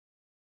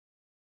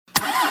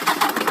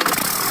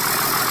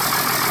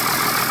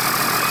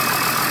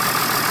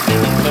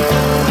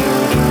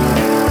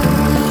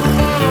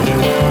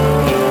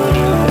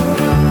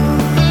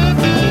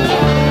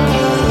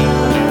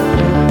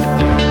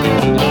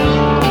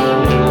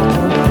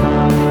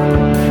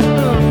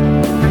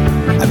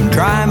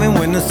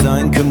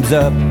is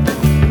up,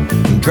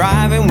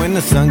 driving when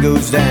the sun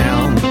goes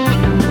down.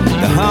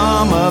 The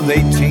hum of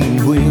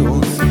 18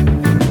 wheels,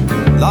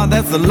 Lord,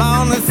 that's the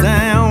lonely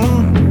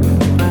sound.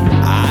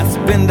 I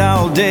spend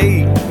all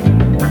day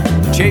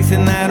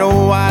chasing that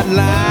old white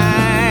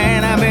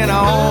line. I've been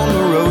on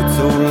the road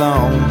so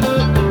long,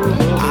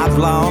 I've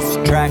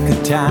lost track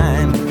of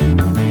time.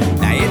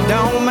 Now it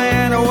don't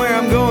matter where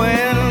I'm going,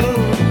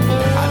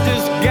 I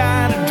just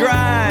gotta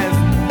drive.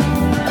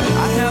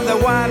 I have the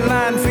white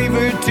line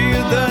fever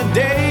till the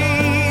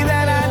day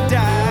that I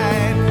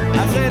died.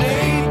 I said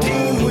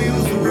 18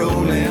 wheels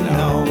rolling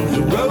on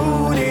the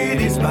road,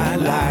 it is my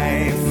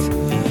life.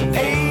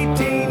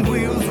 18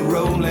 wheels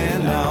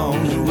rolling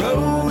on the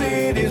road,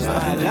 it is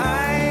my life.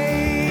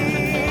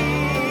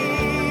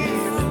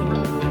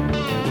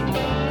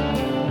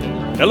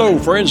 Hello,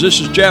 friends. This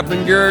is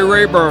Chaplain Gary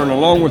Rayburn,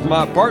 along with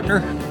my partner,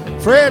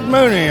 Fred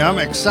Mooney. I'm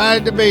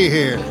excited to be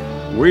here.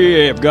 We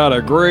have got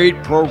a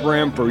great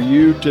program for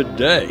you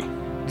today.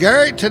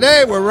 Gary,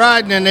 today we're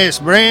riding in this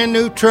brand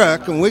new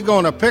truck, and we're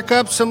going to pick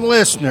up some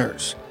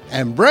listeners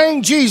and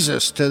bring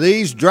Jesus to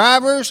these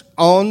drivers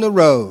on the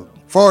road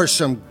for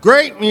some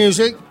great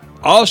music,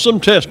 Awesome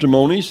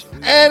testimonies.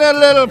 and a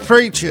little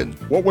preaching.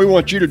 What we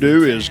want you to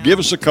do is give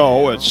us a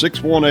call at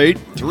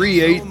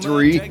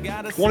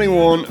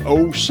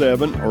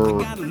 618-383-2107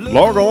 or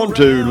log on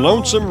to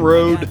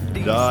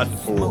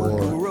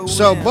lonesomeroad.org.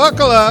 So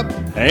buckle up,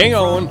 Hang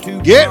on,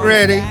 get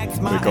ready.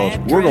 because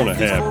we're going to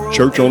have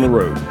church on the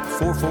road.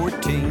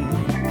 414,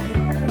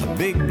 a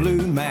big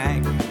blue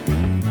Mac.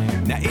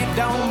 Now it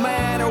don't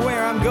matter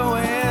where I'm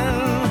going,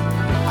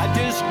 I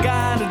just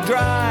gotta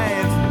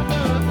drive.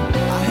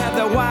 I have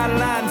the white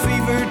line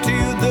fever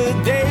till the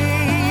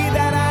day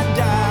that I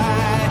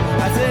die.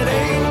 I said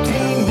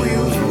 18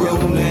 wheels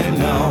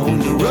rolling on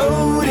the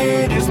road,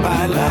 it is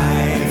my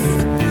life.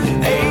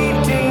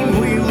 18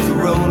 wheels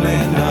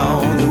rolling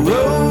on the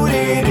road,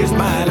 it is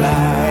my life.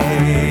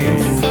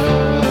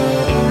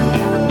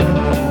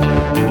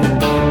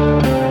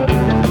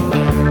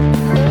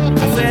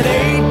 I said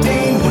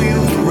 18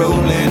 wheels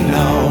rolling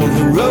on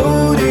the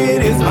road,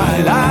 it is my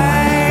life.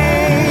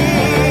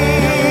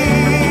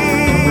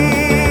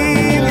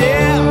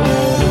 Yeah.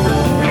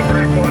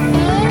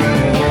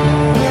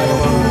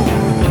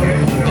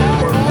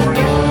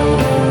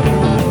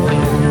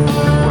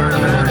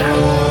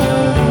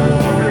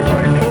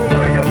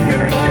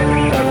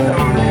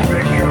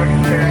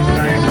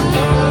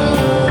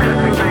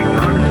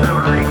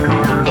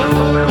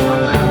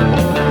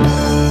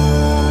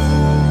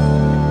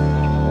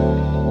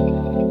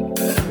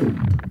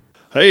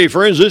 Hey,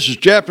 friends, this is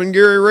Chaplain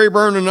Gary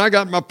Rayburn, and I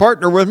got my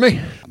partner with me.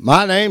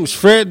 My name's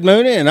Fred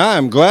Mooney, and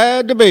I'm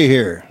glad to be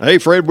here. Hey,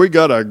 Fred, we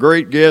got a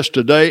great guest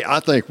today. I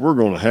think we're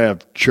going to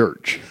have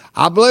church.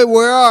 I believe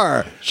we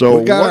are. So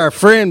we got what- our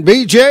friend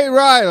B.J.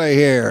 Riley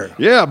here.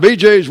 Yeah,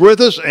 BJ's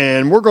with us,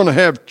 and we're going to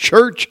have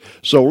church.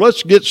 So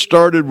let's get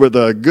started with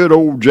a good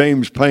old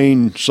James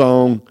Payne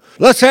song.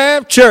 Let's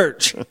have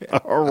church.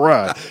 All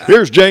right,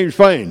 here's James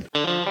Payne.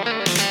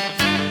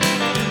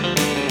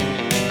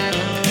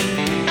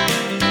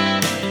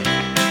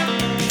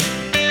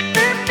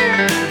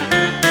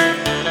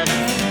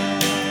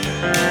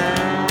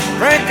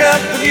 Crank up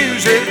the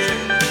music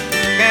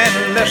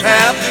and let's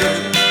have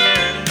church.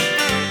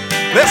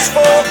 Let's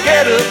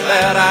forget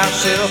about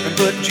ourselves and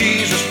put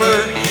Jesus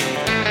first.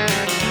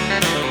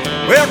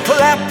 Well,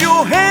 clap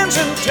your hands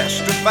and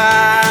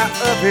testify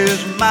of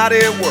His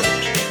mighty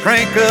works.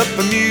 Crank up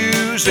the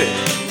music,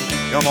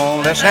 come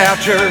on, let's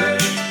have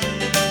church.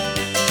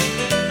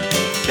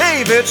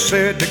 David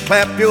said to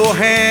clap your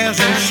hands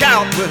and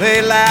shout with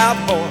a loud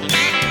voice.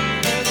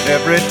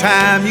 Every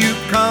time you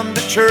come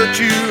to church,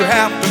 you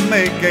have to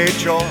make a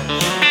choice.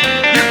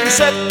 You can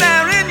sit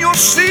there in your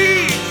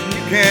seat,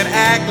 you can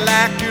act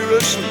like you're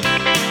asleep.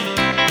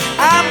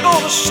 I'm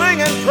gonna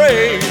sing and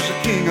praise the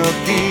King of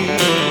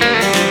Kings.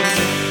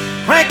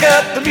 Crank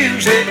up the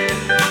music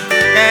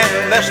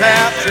and let's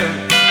have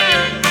church.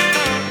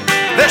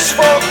 Let's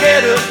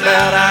forget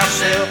about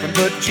ourselves and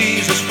put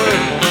Jesus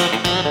first.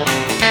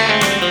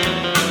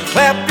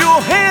 Clap your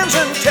hands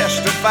and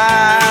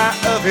testify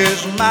of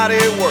His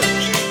mighty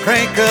works.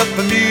 Crank up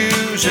the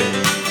music,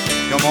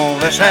 come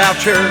on, let's have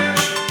church.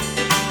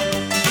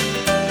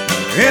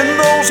 In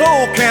those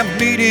old camp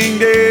meeting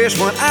days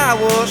when I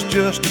was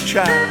just a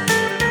child,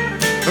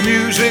 the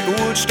music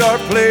would start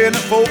playing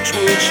and folks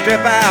would step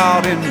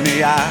out in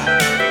the aisle.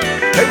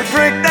 They would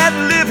drink that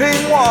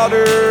living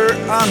water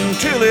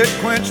until it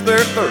quenched their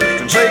thirst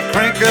and say,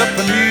 crank up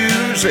the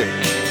music,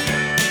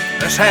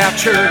 let's have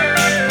church.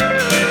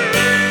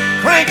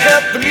 Crank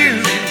up the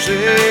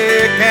music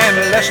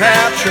and let's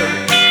have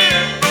church.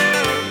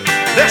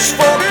 Let's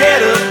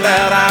forget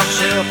about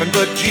ourselves and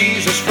put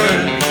Jesus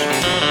first.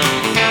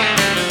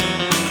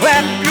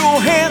 Clap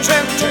your hands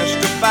and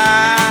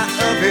testify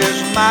of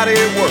His mighty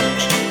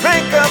works.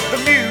 Crank up the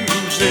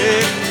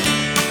music,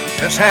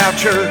 let's have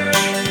church.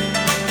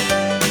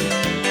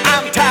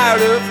 I'm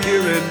tired of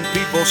hearing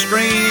people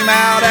scream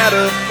out at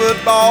a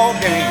football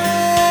game.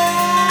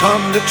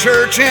 Come to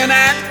church and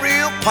act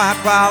real quiet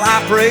while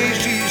I praise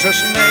Jesus.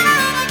 Jesus' name.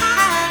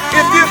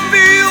 If you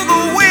feel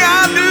the way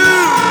I do,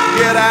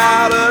 get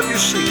out of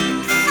your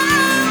seat.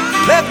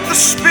 Let the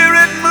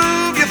Spirit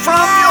move you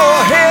from your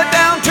head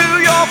down to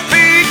your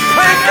feet.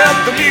 Crank up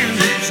the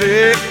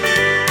music.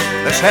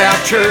 Let's have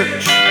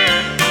church.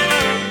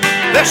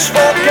 Let's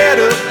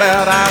forget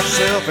about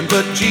ourselves and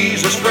put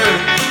Jesus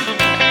first.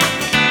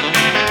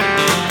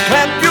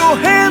 Clap your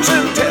hands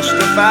and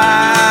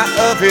testify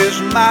of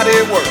His mighty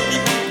works.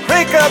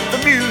 Crank up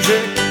the music.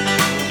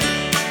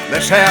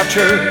 Let's have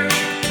church.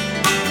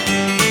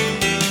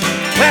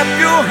 Clap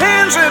your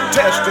hands and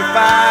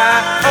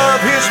testify of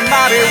His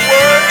mighty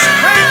works.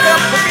 Crank up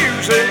the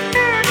music.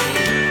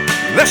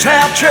 Let's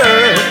have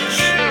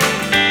church.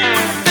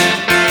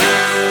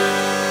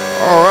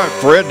 All right,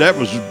 Fred, that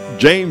was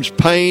James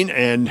Payne,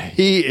 and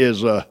he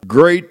is a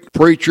great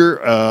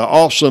preacher,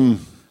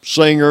 awesome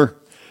singer,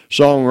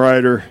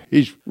 songwriter.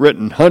 He's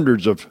written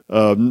hundreds of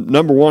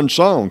number one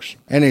songs.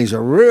 And he's a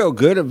real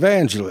good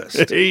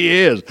evangelist. He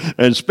is.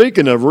 And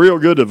speaking of real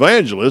good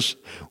evangelists,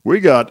 we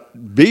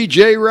got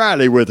B.J.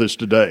 Riley with us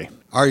today.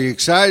 Are you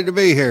excited to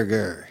be here,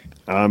 Gary?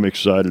 I'm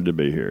excited to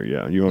be here,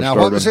 yeah. You want to Now,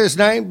 start what was his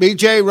name?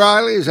 B.J.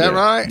 Riley, is that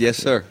right? Yes,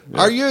 sir.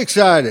 Are you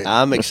excited?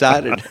 I'm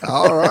excited.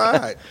 All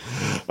right.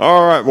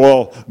 All right.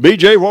 Well,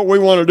 BJ, what we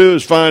want to do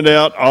is find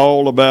out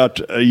all about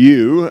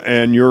you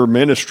and your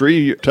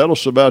ministry. Tell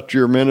us about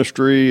your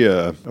ministry,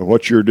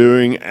 what you're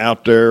doing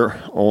out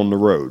there on the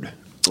road.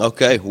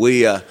 Okay,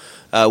 we have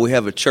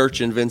a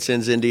church in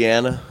Vincennes,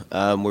 Indiana.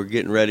 We're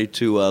getting ready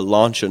to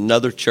launch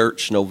another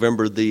church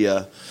November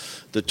the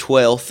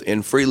 12th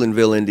in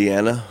Freelandville,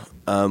 Indiana.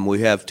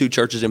 We have 2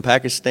 churches in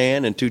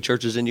Pakistan and 2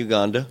 churches in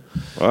Uganda.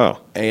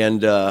 Wow.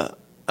 And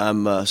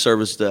I'm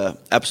serve as the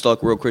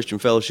Apostolic World Christian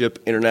Fellowship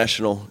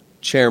International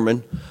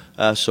Chairman.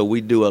 So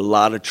we do a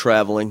lot of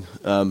traveling.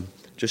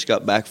 Just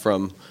got back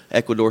from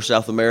Ecuador,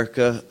 South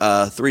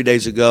America 3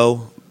 days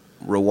ago.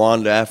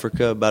 Rwanda,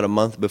 Africa, about a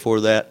month before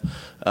that.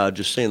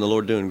 Just seeing the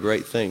Lord doing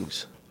great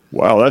things.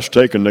 Wow, that's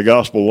taking the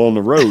gospel on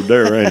the road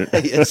there, ain't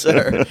it? Yes,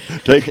 sir.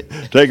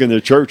 Taking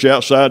the church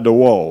outside the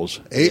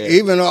walls.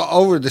 Even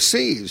over the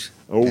seas.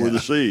 Over the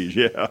seas,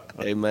 yeah.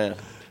 Amen.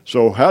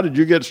 So how did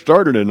you get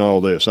started in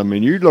all this? I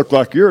mean, you look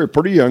like you're a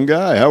pretty young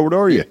guy. How old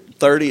are you?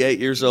 38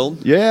 years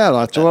old. Yeah,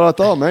 that's what I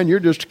thought, man. You're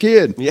just a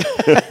kid. Yeah,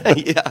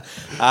 yeah.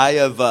 I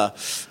have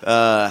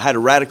had a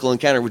radical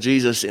encounter with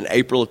Jesus in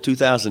April of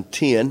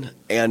 2010,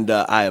 and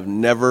I have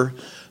never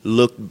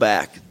looked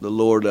back. The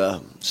Lord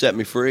set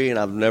me free, and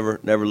I've never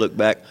looked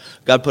back.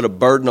 God put a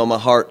burden on my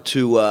heart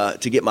to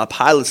get my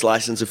pilot's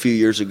license a few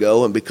years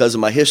ago, and because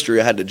of my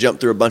history, I had to jump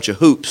through a bunch of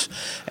hoops,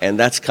 and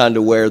that's kind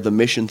of where the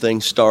mission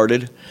thing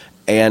started.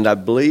 And I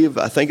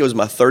think it was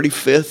my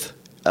 35th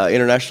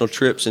international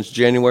trip since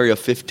January of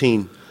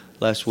 15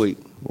 last week.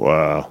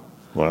 Wow.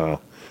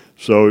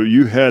 So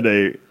you had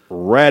a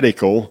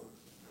radical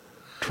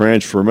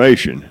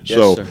transformation. Yes,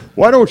 so sir.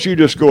 Why don't you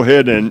just go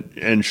ahead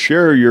and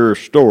share your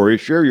story,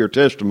 share your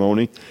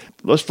testimony.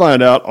 Let's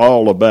find out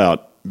all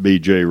about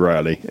B.J.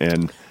 Riley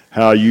and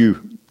how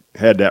you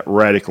had that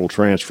radical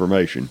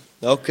transformation.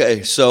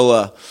 Okay,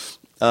 so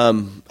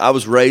I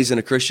was raised in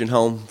a Christian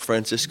home,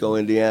 Francisco,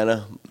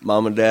 Indiana.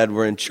 Mom and Dad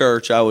were in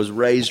church. I was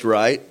raised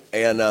right,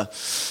 and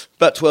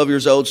about 12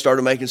 years old,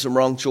 started making some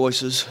wrong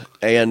choices,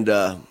 and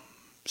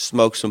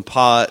smoked some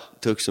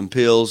pot, took some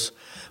pills.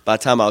 By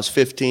the time I was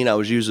 15, I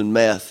was using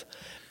meth.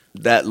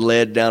 That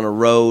led down a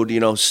road,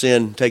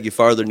 sin take you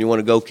farther than you want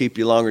to go, keep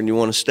you longer than you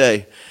want to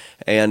stay.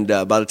 And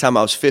by the time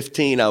I was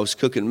 15, I was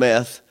cooking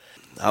meth.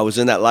 I was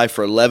in that life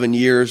for 11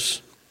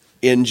 years,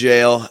 in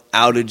jail,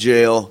 out of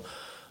jail,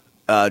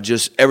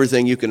 just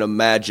everything you can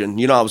imagine.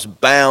 I was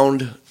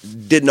bound,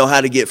 didn't know how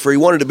to get free,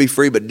 wanted to be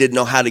free, but didn't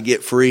know how to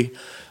get free.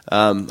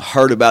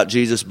 Heard about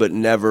Jesus, but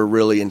never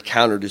really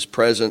encountered His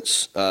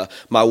presence.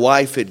 My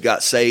wife had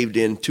got saved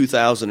in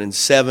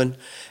 2007,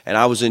 and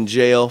I was in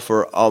jail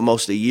for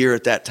almost a year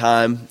at that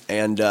time.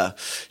 And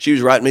she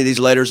was writing me these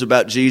letters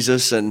about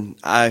Jesus, and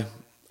I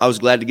was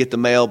glad to get the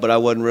mail, but I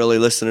wasn't really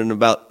listening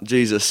about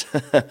Jesus.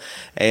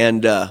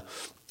 And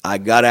I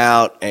got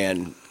out,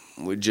 and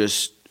I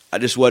just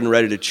wasn't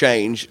ready to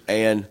change.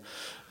 And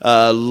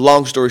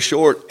long story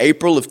short,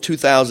 April of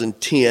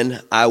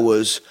 2010, I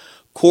was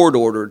court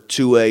ordered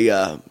to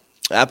a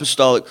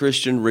Apostolic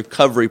Christian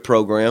Recovery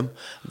Program.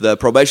 The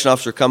probation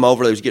officer come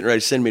over. They was getting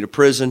ready to send me to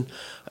prison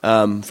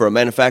for a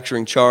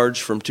manufacturing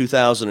charge from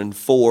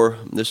 2004.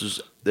 This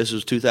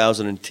was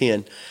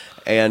 2010,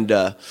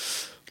 and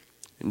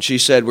she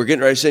said, "We're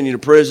getting ready to send you to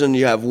prison.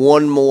 You have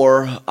one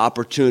more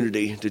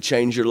opportunity to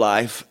change your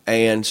life."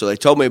 And so they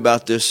told me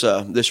about this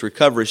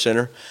recovery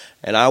center,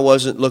 and I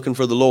wasn't looking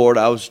for the Lord.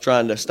 I was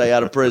trying to stay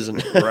out of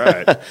prison.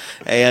 Right.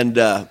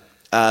 And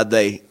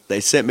they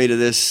sent me to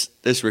this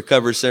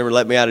recovery center,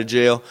 let me out of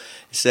jail.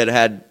 He said I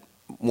had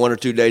 1 or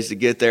 2 days to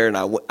get there, and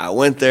I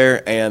went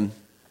there, and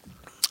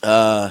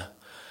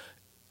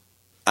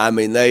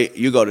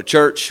you go to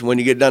church. When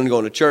you get done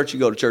going to church, you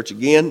go to church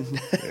again.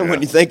 Yeah.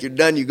 When you think you're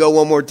done, you go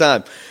one more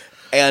time.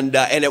 And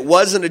it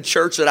wasn't a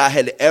church that I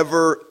had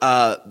ever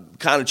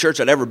kind of church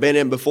I'd ever been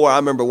in before. I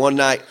remember one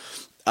night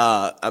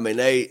I mean,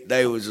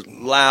 they was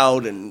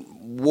loud and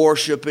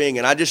worshiping,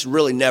 and I just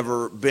really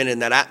never been in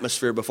that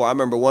atmosphere before. I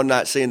remember one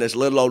night seeing this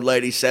little old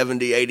lady,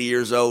 70, 80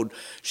 years old.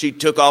 She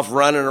took off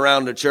running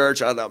around the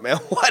church. I thought, man,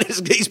 what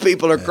is these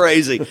people are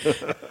crazy,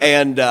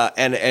 and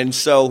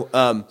so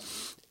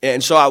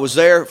I was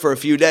there for a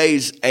few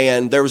days,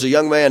 and there was a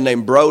young man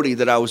named Brody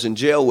that I was in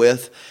jail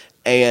with,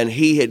 and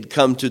he had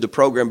come to the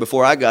program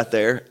before I got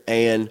there,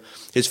 and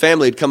his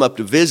family had come up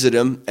to visit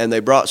him, and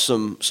they brought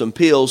some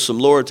pills, some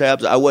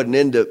Loratabs. I wasn't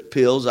into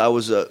pills. I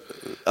was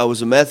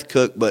a meth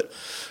cook, but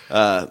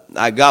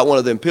I got one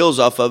of them pills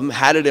off of him,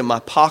 had it in my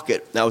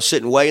pocket. And I was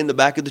sitting way in the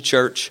back of the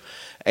church,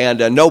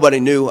 and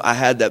nobody knew I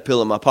had that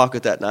pill in my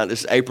pocket that night.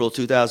 This is April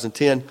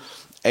 2010.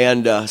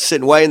 And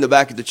sitting way in the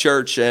back of the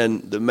church,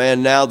 and the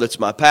man now that's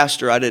my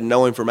pastor, I didn't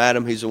know him from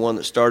Adam. He's the one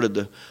that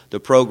started the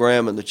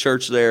program and the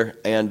church there.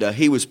 And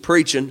he was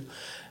preaching,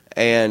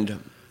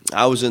 and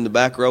I was in the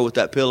back row with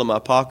that pill in my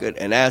pocket.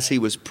 And as he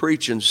was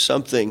preaching,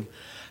 something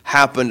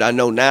happened. I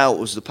know now it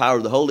was the power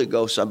of the Holy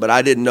Ghost, but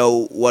I didn't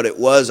know what it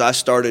was. I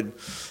started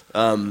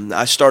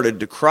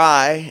to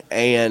cry,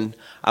 and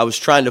I was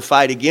trying to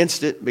fight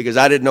against it because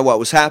I didn't know what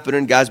was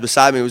happening. Guys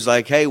beside me was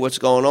like, "Hey, what's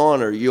going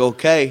on? Are you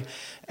okay?"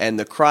 And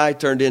the cry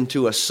turned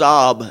into a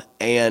sob,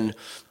 and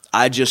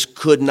I just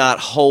could not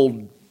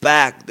hold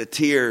back the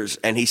tears.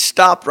 And he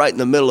stopped right in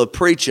the middle of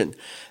preaching,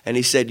 and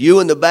he said, "You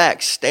in the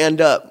back, stand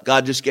up.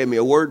 God just gave me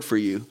a word for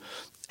you."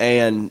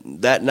 And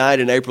that night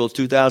in April of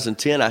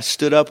 2010, I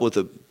stood up with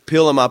a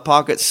pill in my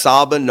pocket,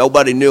 sobbing.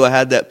 Nobody knew I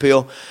had that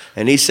pill.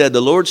 And he said, "The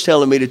Lord's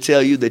telling me to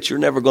tell you that you're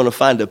never going to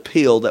find a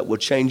pill that will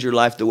change your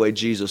life the way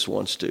Jesus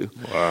wants to."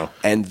 Wow.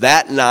 And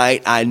that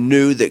night, I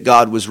knew that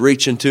God was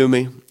reaching to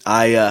me.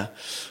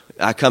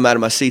 I come out of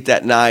my seat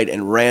that night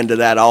and ran to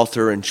that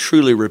altar and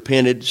truly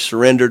repented,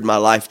 surrendered my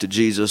life to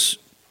Jesus,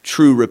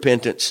 true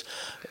repentance.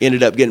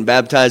 Ended up getting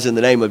baptized in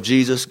the name of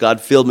Jesus.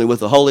 God filled me with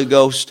the Holy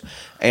Ghost,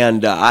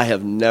 and I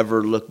have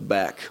never looked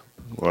back.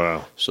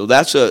 Wow. So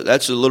that's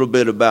a little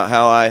bit about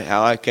how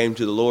I came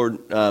to the Lord.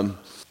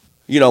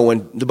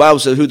 When the Bible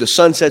says, "Who the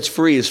Son sets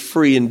free is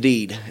free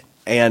indeed."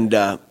 And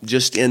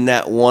just in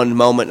that one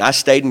moment, I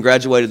stayed and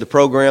graduated the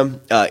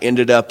program,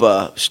 ended up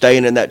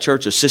staying in that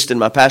church, assisting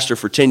my pastor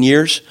for 10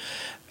 years.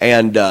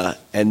 And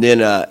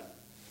then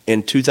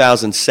in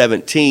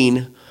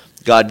 2017,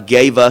 God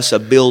gave us a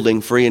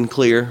building free and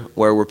clear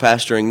where we're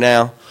pastoring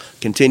now,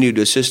 continued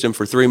to assist him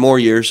for 3 more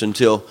years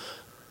until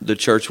the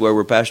church where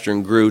we're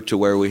pastoring grew to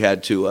where we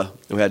had to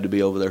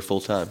be over there full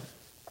time.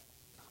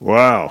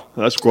 Wow,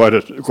 that's quite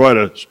a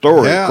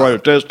story, Yeah. quite a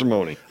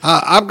testimony.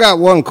 I've got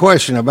one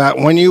question about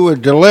when you were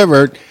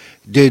delivered.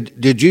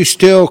 Did you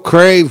still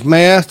crave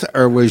meth,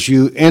 or was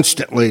you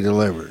instantly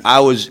delivered? I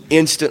was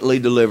instantly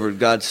delivered.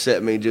 God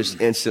set me just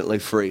instantly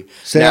free.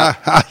 See, Now,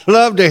 I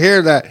love to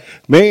hear that.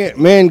 Me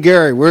and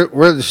Gary,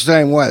 we're the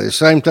same way. The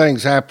same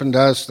things happened to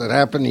us that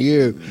happened to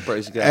you.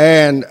 Praise God.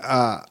 And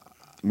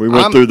We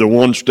went through the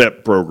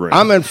one-step program.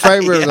 I'm in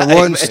favor of the Yeah,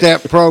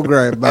 one-step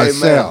program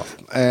myself.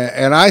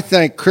 And I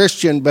think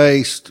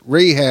Christian-based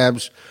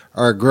rehabs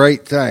are a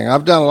great thing.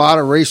 I've done a lot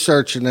of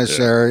research in this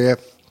area.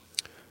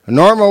 A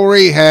normal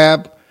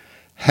rehab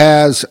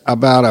has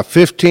about a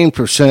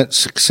 15%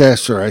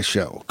 success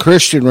ratio.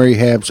 Christian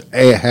rehabs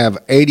have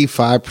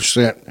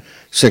 85%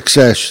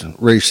 success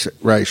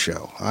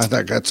ratio. I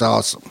think that's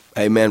awesome.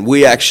 Amen.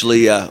 We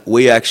actually have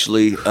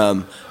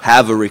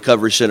a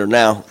recovery center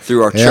now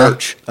through our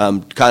church,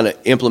 kind of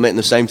implementing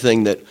the same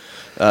thing that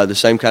the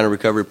same kind of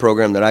recovery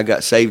program that I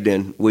got saved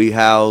in. We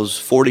house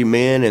 40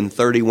 men and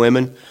 30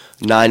 women,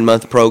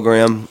 9-month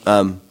program,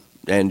 and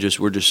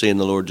we're just seeing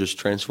the Lord just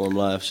transform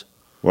lives.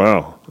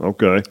 Wow,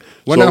 okay.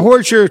 Well, now,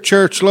 where's your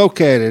church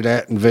located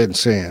at in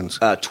Vincennes?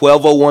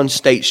 1201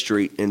 State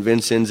Street in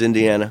Vincennes,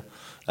 Indiana,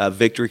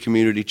 Victory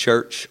Community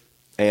Church,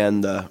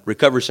 and the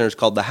recovery center is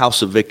called the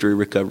House of Victory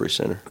Recovery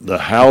Center. The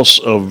House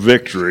of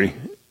Victory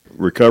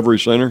Recovery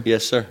Center?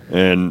 Yes, sir.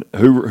 And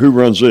who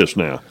runs this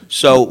now?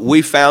 So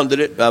we founded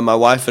it. My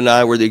wife and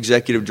I were the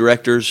executive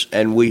directors,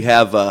 and we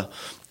have a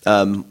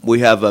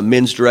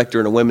men's director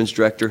and a women's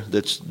director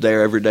that's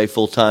there every day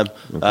full time.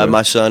 Okay.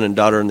 My son and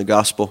daughter in the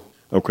gospel.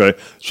 Okay,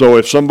 so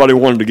if somebody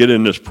wanted to get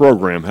in this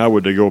program, how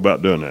would they go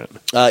about doing that?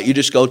 You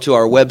just go to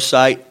our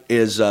website,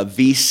 is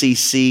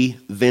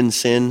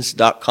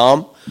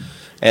vccvincennes.com,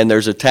 and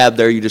there's a tab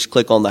there. You just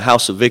click on the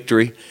House of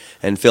Victory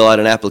and fill out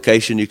an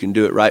application. You can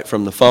do it right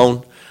from the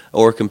phone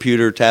or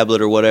computer,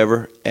 tablet, or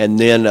whatever. And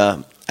then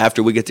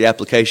after we get the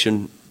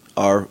application,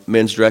 our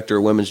men's director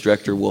or women's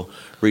director will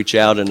reach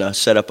out and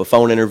set up a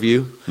phone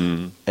interview,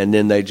 and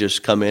then they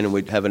just come in and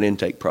we have an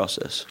intake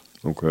process.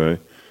 Okay.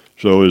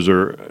 So is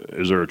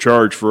there a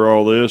charge for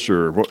all this,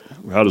 or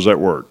how does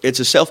that work? It's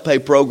a self-pay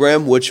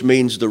program, which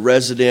means the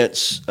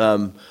residents,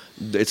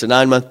 it's a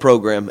 9-month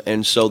program,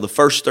 and so the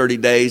first 30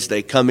 days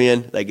they come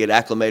in, they get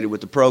acclimated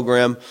with the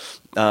program.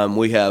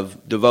 We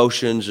have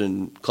devotions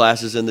and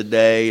classes in the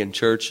day and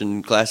church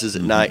and classes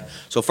at night.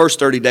 So first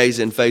 30 days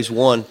in phase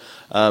 1,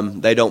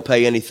 they don't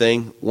pay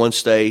anything.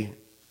 Once they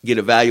get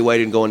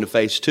evaluated and go into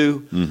phase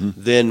 2. Mm-hmm.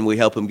 Then we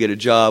help them get a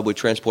job. We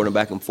transport them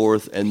back and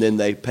forth, and then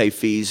they pay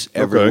fees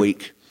every Okay.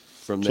 week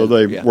from So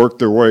there. they work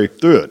their way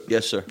through it.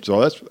 Yes, sir. So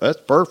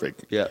that's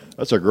perfect. Yeah.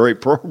 That's a great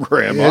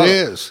program. It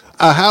is.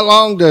 How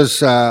long does,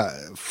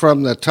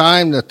 from the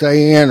time that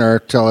they enter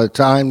till the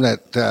time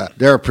that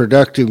they're a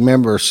productive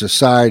member of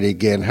society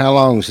again, how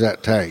long does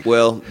that take?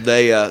 Well,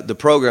 the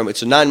program,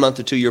 it's a 9-month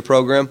to 2-year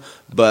program,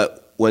 but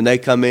when they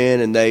come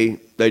in and they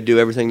do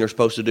everything they're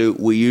supposed to do,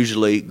 we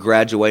usually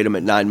graduate them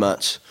at 9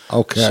 months.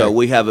 Okay. So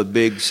we have a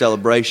big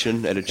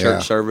celebration at a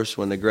church Yeah. service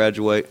when they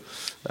graduate.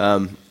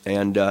 And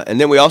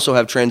then we also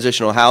have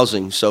transitional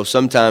housing. So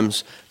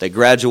sometimes they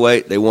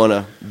graduate, they want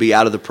to be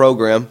out of the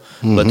program,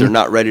 but they're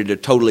not ready to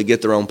totally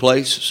get their own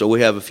place. So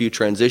we have a few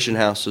transition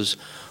houses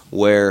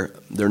where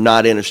they're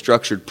not in a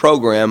structured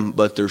program,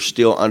 but they're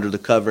still under the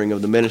covering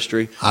of the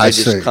ministry. I They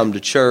just see. come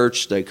to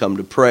church, they come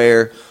to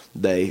prayer,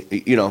 they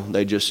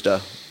just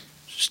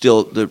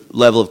still the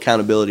level of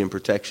accountability and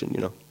protection.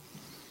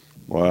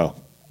 Wow,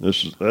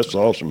 that's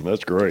awesome.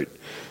 That's great.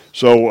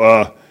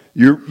 So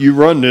you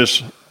run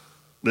this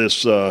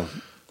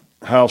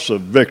House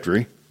of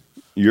Victory.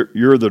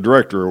 You're the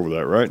director over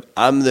that, right?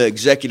 I'm the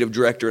executive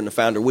director and the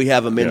founder. We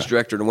have a men's Yeah.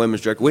 director and a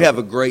women's director. We have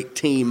a great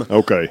team.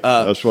 Okay,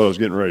 that's what I was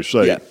getting ready to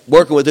say. Yeah,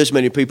 working with this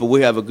many people,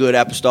 we have a good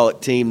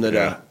apostolic team that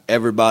Yeah.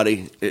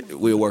 everybody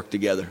we work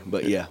together.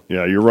 But yeah,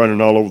 Yeah, you're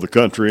running all over the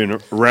country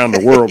and around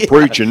the world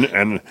preaching,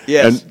 and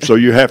Yes. and so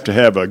you have to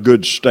have a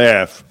good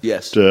staff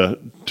Yes. to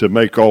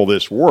make all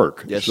this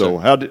work. Yes, so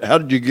sir. how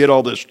did you get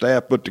all this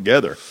staff put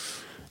together?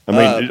 I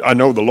mean, I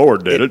know the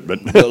Lord did it,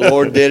 but the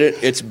Lord did it.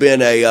 It's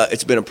been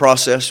a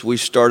process. We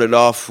started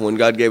off when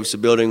God gave us the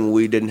building.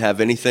 We didn't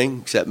have anything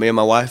except me and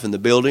my wife in the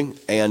building,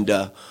 and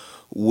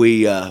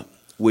we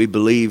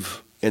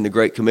believe in the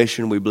Great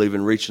Commission. We believe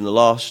in reaching the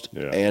lost,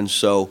 Yeah. and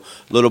so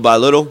little by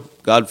little,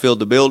 God filled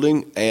the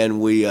building, and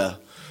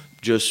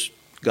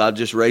God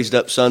just raised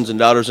up sons and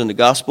daughters in the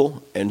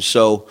gospel, and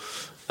so.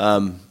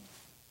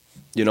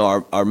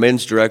 Our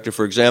men's director,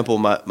 for example,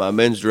 my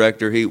men's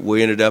director,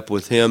 we ended up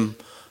with him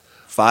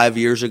 5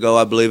 years ago,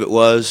 I believe it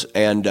was,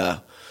 and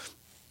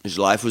his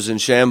life was in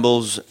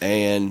shambles,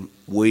 and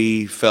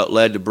we felt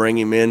led to bring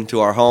him into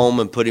our home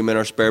and put him in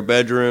our spare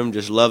bedroom,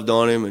 just loved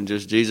on him, and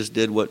just Jesus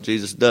did what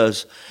Jesus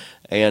does,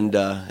 and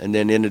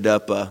then ended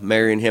up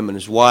marrying him and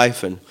his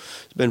wife, and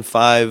it's been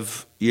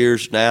 5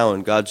 years now,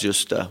 and God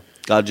just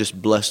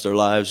blessed their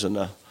lives,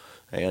 and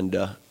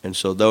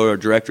so they're our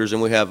directors,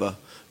 and we have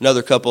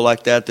another couple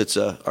like that's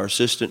our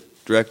assistant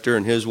director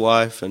and his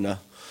wife, and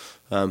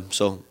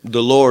so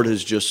the Lord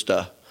is just,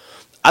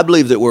 I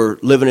believe that we're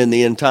living in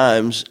the end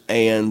times,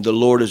 and the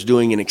Lord is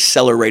doing an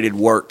accelerated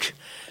work,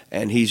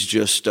 and He's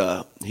just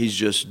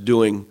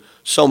doing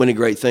so many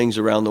great things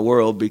around the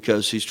world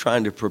because He's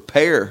trying to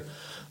prepare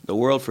the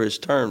world for His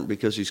turn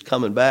because He's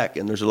coming back,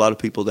 and there's a lot of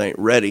people that ain't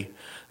ready,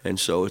 and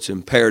so it's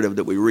imperative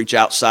that we reach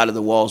outside of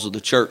the walls of the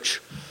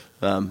church.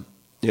 A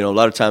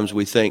lot of times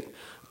we think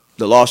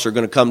the lost are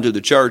going to come to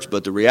the church,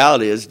 but the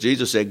reality is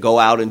Jesus said, "Go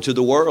out into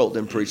the world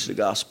and preach the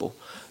gospel."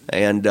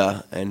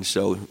 And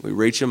so we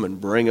reach them and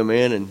bring them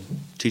in and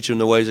teach them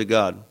the ways of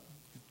God.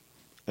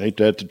 Ain't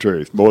that the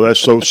truth? Boy, that's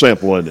so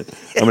simple, isn't it?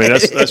 I mean,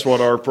 that's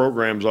what our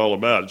program's all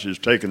about. It's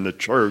just taking the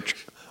church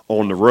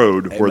on the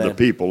road where the Amen.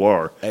 people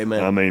are.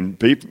 Amen. I mean,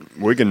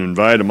 we can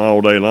invite them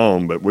all day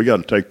long, but we got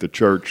to take the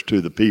church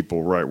to the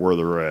people right where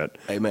they're at.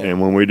 Amen.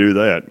 And when we do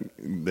that,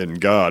 then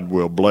God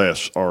will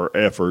bless our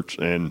efforts,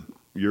 and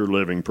you're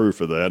living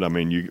proof of that. I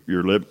mean,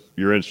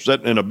 you're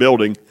sitting in a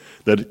building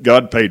that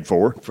God paid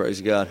for.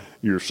 Praise God.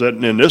 You're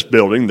sitting in this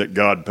building that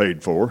God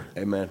paid for.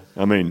 Amen.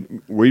 I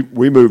mean, we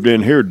moved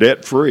in here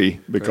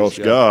debt-free because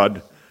Praise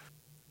God,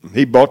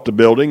 He bought the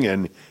building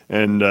and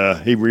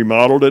He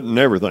remodeled it and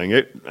everything.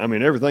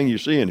 Everything you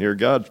see in here,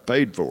 God's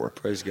paid for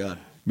Praise God.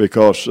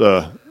 because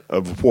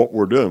of what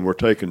we're doing. We're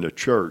taking the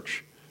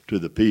church to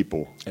the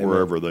people Amen.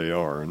 wherever they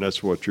are, and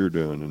that's what you're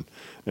doing.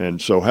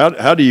 And so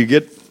how do you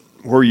get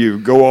where you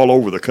go all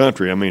over the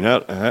country? I mean,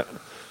 how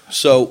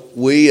So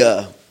we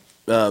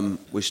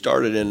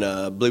started in,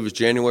 I believe it was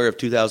January of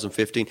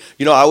 2015.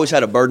 I always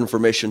had a burden for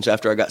missions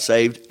after I got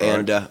saved,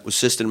 and was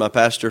assisting my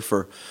pastor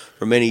for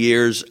many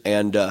years,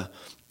 and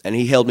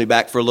he held me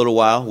back for a little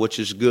while, which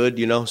is good.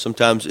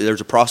 Sometimes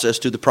there's a process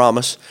to the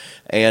promise,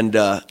 and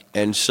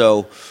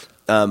so,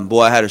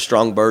 I had a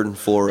strong burden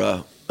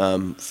for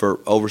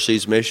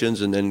overseas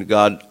missions, and then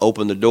God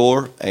opened the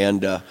door,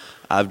 and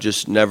I've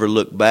just never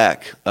looked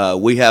back.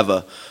 We have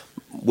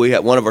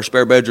one of our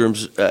spare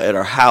bedrooms at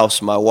our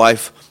house. My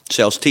wife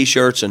sells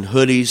T-shirts and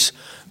hoodies,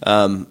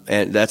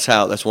 and that's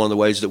one of the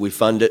ways that we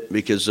fund it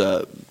because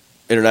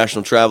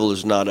international travel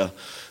is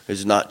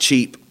not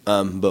cheap.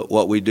 But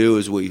what we do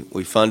is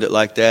we fund it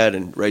like that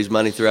and raise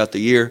money throughout the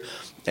year,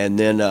 and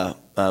then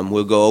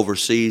we'll go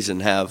overseas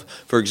and have.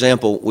 For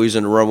example, we was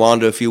in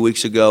Rwanda a few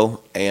weeks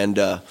ago, and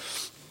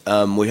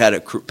we had a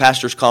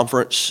pastor's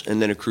conference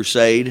and then a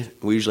crusade.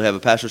 We usually have a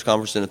pastor's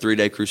conference and a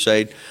 3-day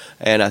crusade.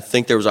 And I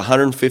think there was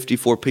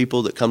 154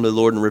 people that come to the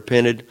Lord and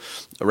repented.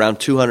 Around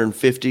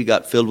 250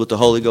 got filled with the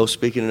Holy Ghost,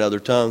 speaking in other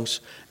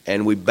tongues.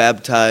 and we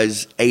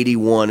baptize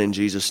 81 in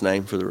Jesus'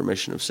 name for the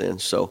remission of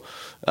sins. So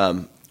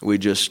we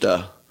just,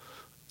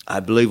 I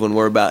believe when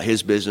we're about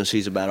His business,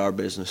 He's about our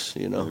business,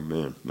 you know.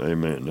 Amen.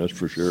 Amen. That's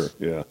for sure.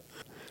 Yeah.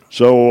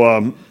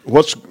 So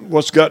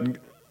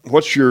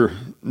what's your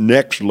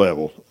next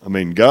level? I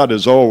mean, God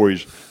is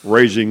always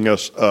raising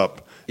us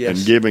up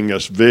and giving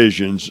us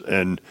visions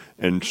and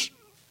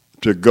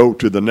to go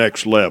to the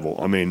next level.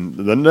 I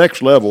mean, the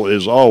next level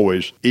is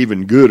always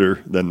even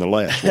gooder than the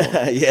last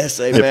one. Yes,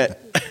 amen.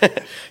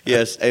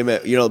 Yes,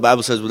 amen. You know, the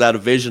Bible says without a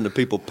vision, the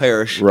people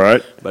perish.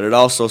 Right. But it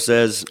also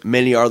says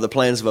many are the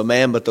plans of a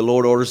man, but the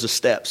Lord orders the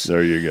steps.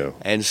 There you go.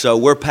 And so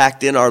we're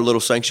packed in our little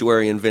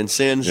sanctuary in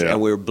Vincennes,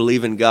 and we're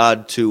believing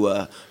God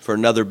for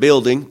another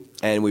building,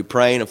 and we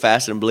praying and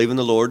fasting and believing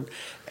the Lord.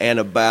 And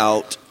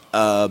about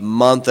a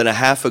month and a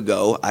half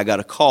ago, I got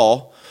a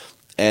call,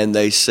 and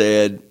they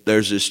said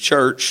there's this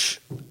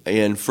church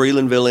in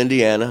Freelandville,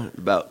 Indiana,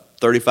 about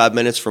 35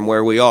 minutes from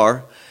where we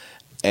are,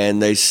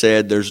 and they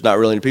said there's not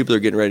really any people. They're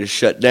getting ready to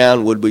shut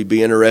down. Would we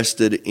be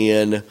interested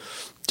in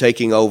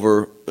taking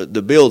over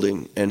the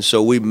building? And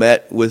so we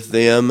met with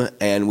them,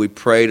 and we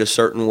prayed a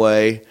certain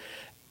way,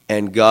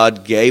 and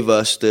God gave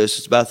us this.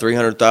 It's about a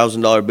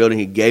 $300,000 building.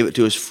 He gave it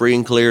to us free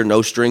and clear,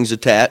 no strings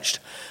attached.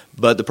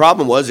 But the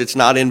problem was it's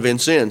not in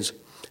Vincennes.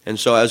 And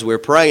so as we're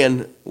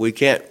praying, we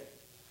can't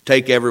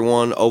take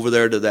everyone over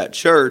there to that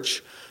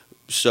church.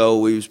 So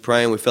we was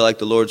praying. We felt like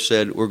the Lord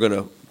said we're going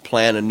to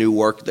plan a new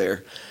work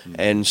there.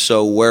 And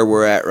so where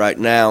we're at right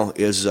now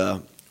is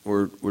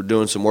we're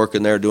doing some work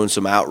in there, doing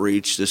some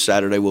outreach. This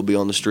Saturday we'll be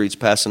on the streets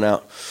passing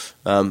out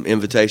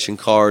invitation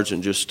cards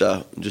and just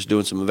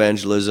doing some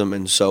evangelism.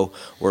 And so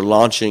we're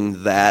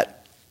launching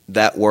that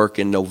work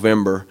in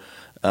November,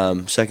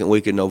 second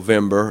week in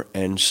November.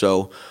 And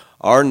so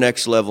our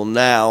next level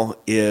now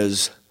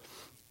is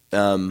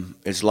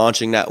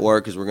launching that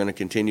work, as we're going to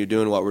continue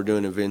doing what we're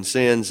doing in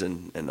Vincennes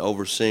and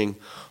overseeing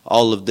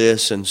all of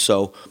this. And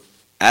so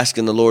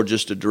asking the Lord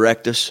just to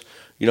direct us.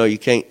 You know, you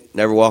can't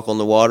never walk on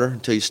the water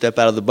until you step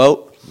out of the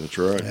boat. That's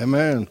right.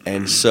 Amen.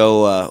 And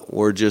so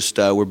we're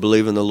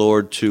believing the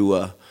Lord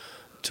to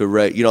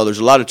you know, there's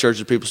a lot of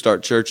churches, people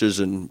start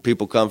churches and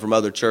people come from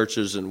other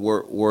churches, and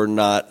we're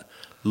not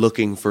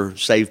looking for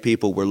saved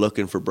people. We're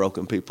looking for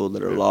broken people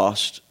that are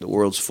lost. The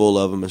world's full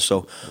of them. And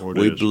so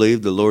we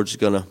believe the Lord's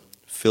going to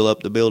fill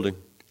up the building.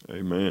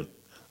 Amen.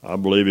 I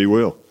believe He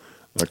will,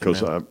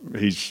 because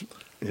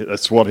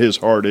that's what His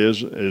heart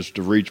is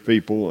to reach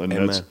people,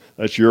 and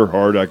that's your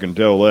heart. I can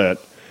tell that.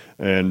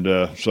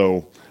 And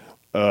so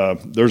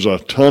there's a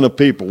ton of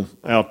people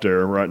out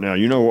there right now.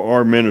 You know,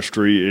 our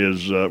ministry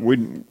is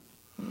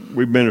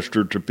we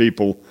minister to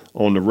people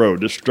on the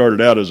road. This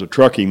started out as a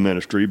trucking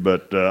ministry,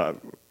 but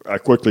I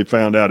quickly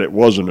found out it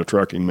wasn't a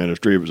trucking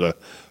ministry. It was a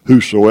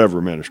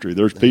whosoever ministry.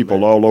 There's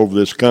people all over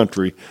this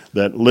country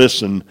that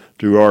listen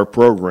to our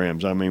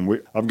programs. I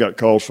mean, I've got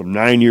calls from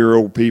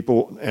 9-year-old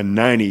people and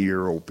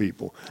 90-year-old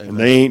people, and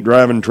they ain't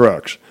driving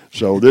trucks.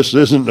 So this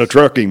isn't a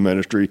trucking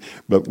ministry,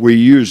 but we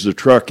use the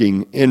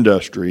trucking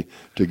industry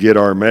to get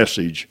our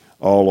message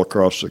all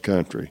across the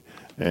country.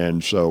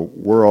 And so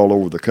we're all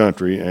over the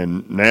country,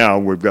 and now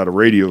we've got a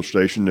radio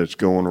station that's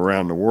going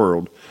around the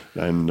world,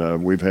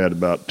 and we've had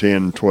about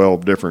 10,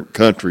 12 different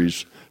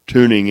countries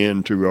tuning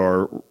into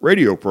our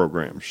radio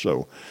programs.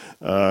 So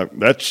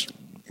that's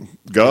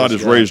God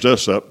has raised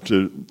us up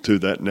to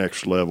that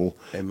next level.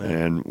 Amen.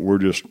 And we're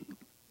just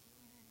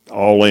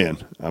all in.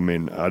 I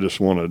mean, I just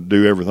want to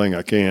do everything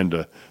I can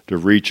to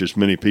reach as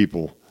many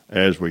people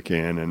as we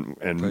can,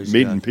 and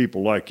meeting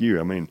people like you.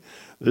 I mean,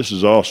 this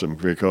is awesome,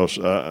 because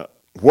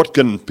what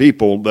can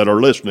people that are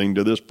listening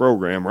to this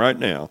program right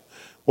now,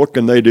 what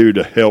can they do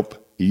to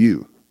help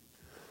you?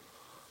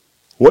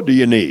 What do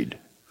you need?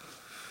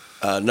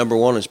 Number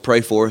one is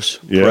pray for us.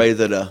 Yeah. Pray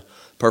that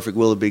perfect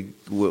will of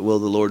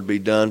the Lord be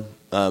done.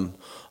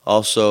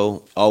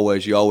 Also,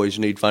 you always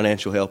need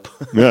financial help.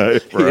 Yeah,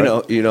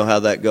 right. You know how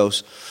that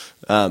goes.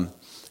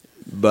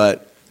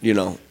 But you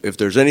know, if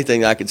there's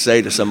anything I could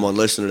say to someone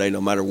listening today,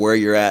 no matter where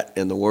you're at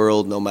in the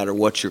world, no matter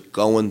what you're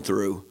going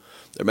through,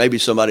 there may be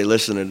somebody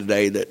listening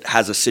today that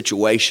has a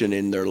situation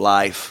in their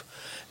life,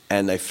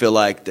 and they feel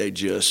like they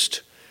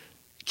just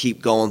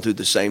keep going through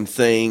the same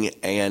thing.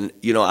 And,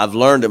 you know, I've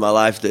learned in my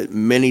life that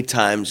many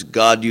times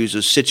God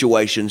uses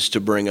situations to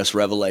bring us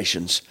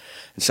revelations.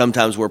 And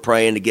sometimes we're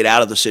praying to get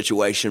out of the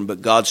situation,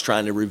 but God's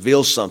trying to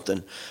reveal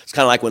something. It's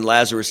kind of like when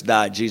Lazarus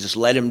died. Jesus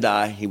let him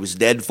die. He was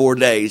dead 4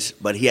 days,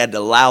 but he had to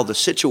allow the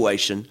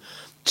situation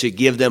to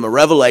give them a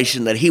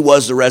revelation that he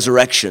was the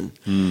resurrection.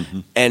 Mm-hmm.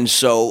 And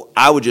so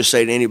I would just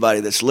say to anybody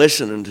that's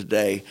listening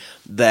today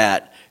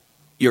that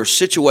your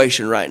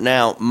situation right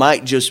now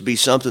might just be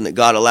something that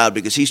God allowed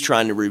because he's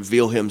trying to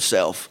reveal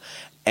himself,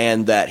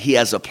 and that he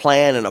has a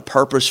plan and a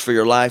purpose for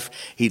your life.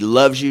 He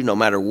loves you no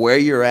matter where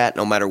you're at,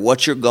 no matter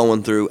what you're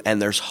going through, and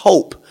there's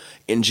hope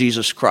in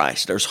Jesus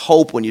Christ. There's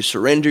hope when you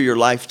surrender your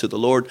life to the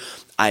Lord.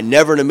 I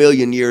never in a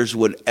million years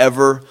would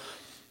ever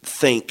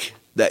think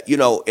that,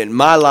 in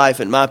my life,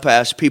 in my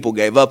past, people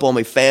gave up on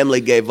me, family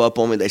gave up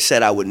on me. They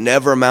said I would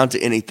never amount to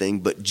anything,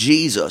 but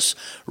Jesus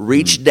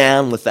reached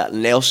down with that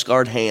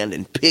nail-scarred hand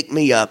and picked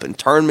me up and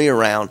turned me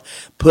around,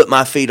 put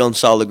my feet on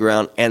solid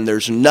ground, and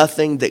there's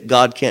nothing that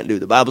God can't do.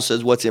 The Bible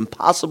says what's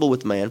impossible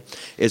with man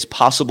is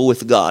possible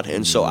with God.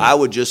 And so I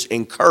would just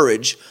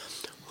encourage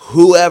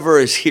whoever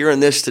is hearing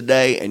this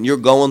today and you're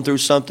going through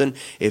something,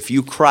 if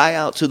you cry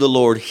out to the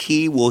Lord,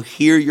 He will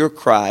hear your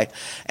cry,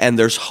 and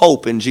there's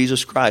hope in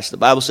Jesus Christ. The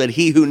Bible said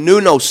He who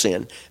knew no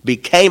sin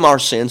became our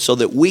sin so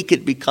that we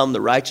could become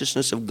the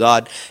righteousness of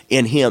God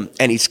in Him.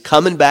 And He's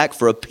coming back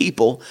for a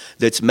people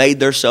that's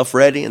made themselves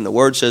ready, and the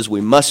Word says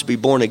we must be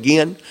born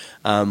again.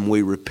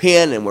 We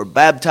repent and we're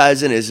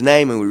baptized in His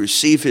name and we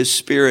receive His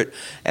Spirit,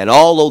 and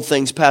all old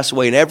things pass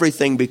away and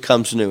everything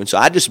becomes new. And so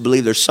I just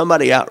believe there's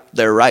somebody out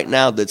there right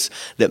now that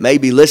may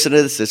be listening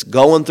to this that's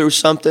going through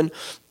something.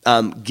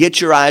 Get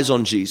your eyes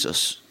on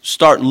Jesus.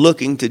 Start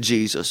looking to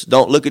Jesus.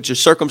 Don't look at your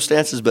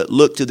circumstances, but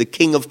look to the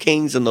King of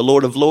Kings and the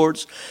Lord of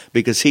Lords,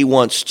 because He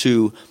wants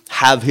to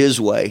have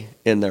His way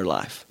in their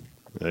life.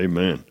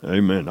 Amen.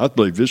 Amen. I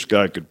believe this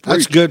guy could preach.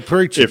 That's good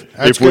preaching.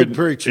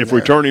 If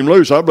we turn him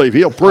loose, I believe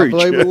he'll preach.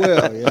 I believe he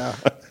will, yeah.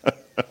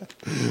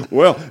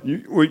 Well,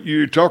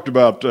 you talked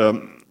about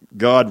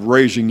God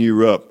raising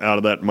you up out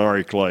of that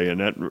miry clay, and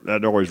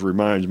that always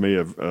reminds me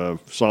of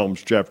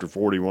Psalms chapter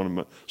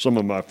 40. Some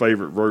of my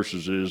favorite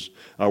verses is,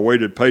 I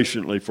waited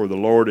patiently for the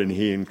Lord, and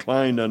He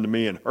inclined unto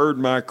me and heard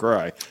my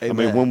cry. Amen. I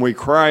mean, when we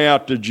cry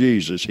out to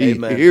Jesus, He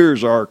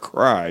hears our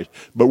cries,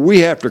 but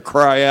we have to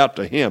cry out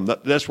to Him.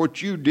 That's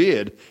what you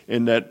did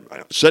in that,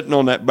 sitting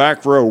on that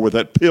back row with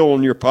that pill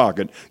in your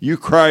pocket. You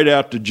cried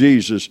out to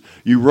Jesus.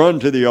 You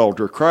run to the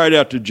altar, cried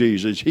out to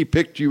Jesus. He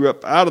picked you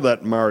up out of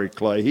that miry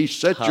clay. He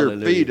set your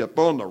feet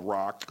upon the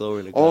rock,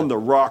 on the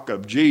rock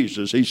of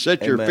Jesus. He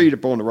set your feet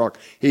upon the rock.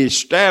 He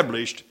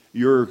established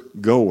your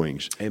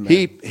goings.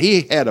 Amen.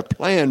 He had a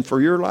plan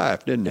for your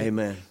life, didn't He?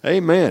 Amen.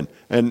 Amen.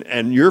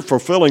 And you're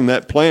fulfilling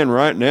that plan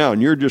right now,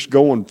 and you're just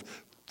going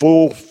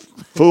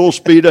full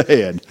speed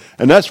ahead.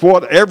 And that's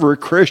what every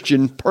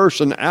Christian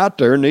person out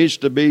there needs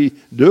to be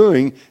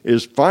doing,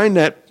 is find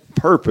that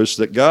purpose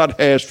that God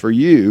has for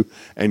you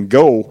and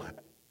go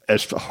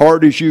as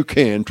hard as you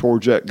can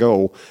towards that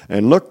goal.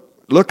 And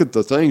look at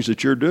the things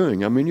that you're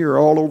doing. I mean, you're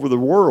all over the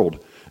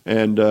world,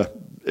 and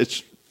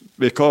it's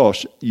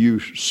because you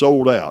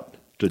sold out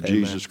to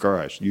Jesus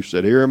Christ. You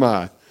said, "Here am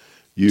I,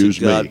 use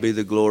me." To God be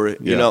the glory.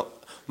 Yeah.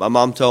 My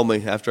mom told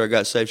me after I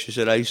got saved, she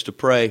said, I used to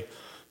pray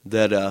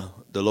that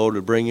the Lord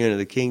would bring you into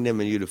the kingdom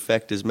and you'd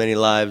affect as many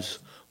lives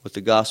with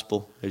the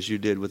gospel as you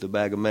did with a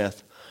bag of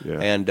meth. Yeah.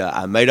 And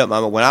I made up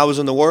my mind. When I was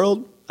in the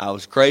world, I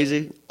was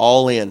crazy,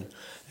 all in.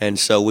 And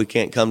so we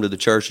can't come to the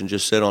church and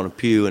just sit on a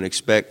pew and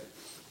expect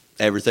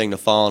everything to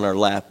fall in our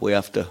lap. We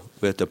have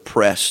to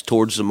press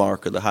towards the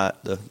mark of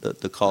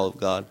the call of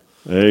God.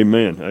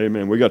 Amen.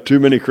 Amen. We got too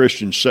many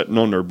Christians sitting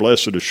on their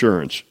blessed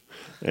assurance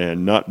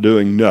and not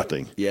doing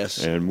nothing.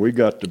 Yes. And we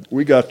got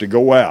to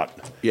go out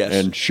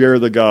and share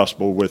the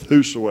gospel with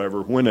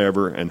whosoever,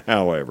 whenever, and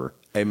however.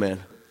 Amen.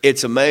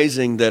 It's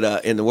amazing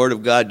that in the Word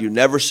of God, you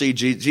never see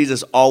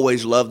Jesus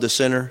always loved the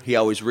sinner. He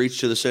always reached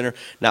to the sinner.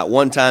 Not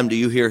one time do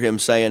you hear Him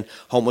saying,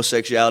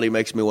 homosexuality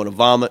makes me want to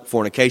vomit,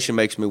 fornication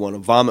makes me want to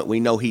vomit. We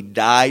know He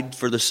died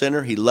for the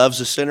sinner. He loves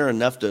the sinner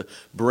enough to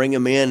bring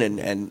him in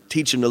and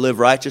teach him to live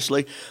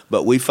righteously.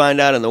 But we find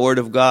out in the Word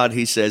of God,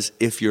 He says,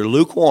 if you're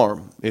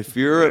lukewarm, if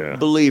you're a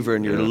believer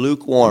and you're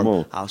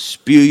lukewarm, I'll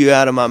spew you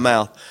out of my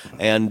mouth.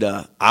 And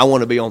I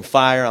want to be on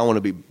fire. I want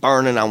to be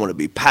burning. I want to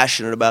be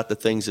passionate about the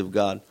things of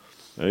God.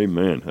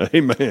 Amen.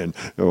 Amen.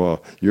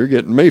 Well, you're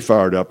getting me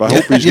fired up. I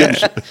hope he's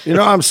getting...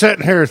 I'm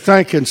sitting here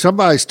thinking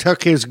somebody's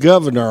took his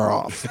governor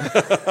off.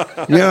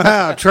 You know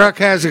how a truck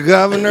has a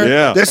governor?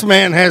 Yeah. This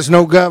man has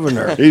no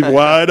governor. He's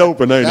wide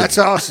open, ain't he? That's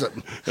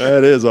awesome.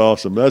 That is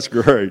awesome. That's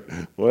great.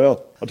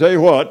 Well, I'll tell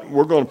you what,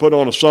 we're going to put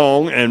on a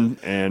song, and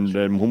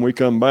when we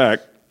come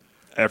back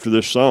after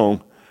this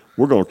song,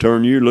 we're going to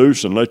turn you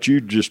loose and let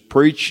you just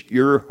preach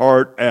your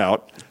heart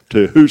out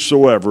to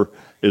whosoever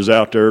is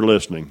out there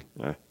listening.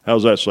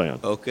 How's that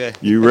sound? Okay.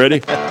 You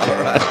ready? All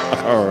right.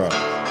 All right.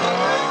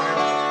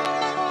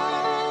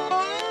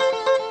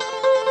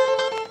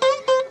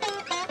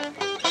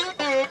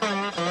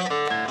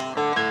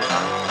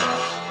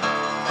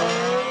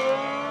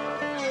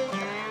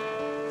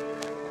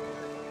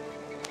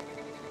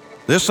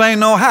 This ain't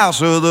no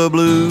house of the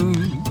blues.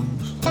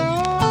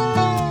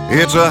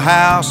 It's a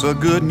house of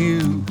good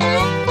news.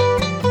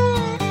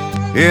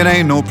 It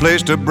ain't no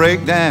place to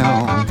break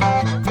down.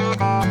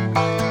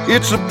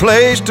 It's a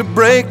place to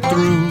break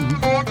through.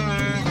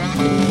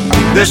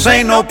 This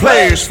ain't no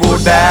place for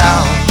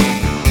doubt.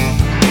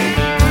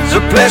 It's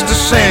a place to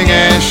sing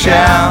and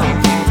shout.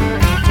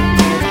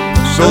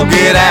 So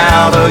get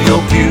out of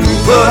your pew,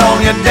 put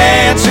on your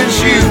dancing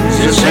shoes.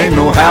 This ain't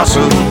no house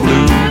of the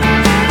blues.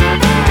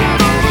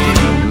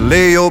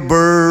 Lay your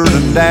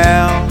burden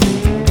down.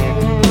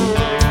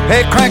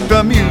 Hey, crank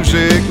the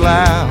music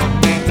loud.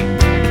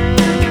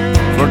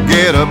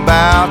 Forget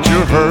about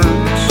your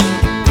hurts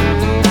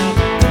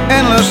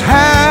endless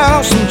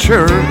house and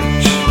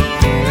church.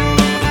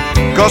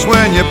 'Cause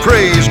when your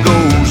praise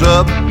goes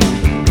up,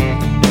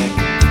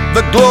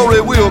 the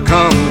glory will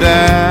come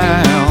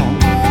down.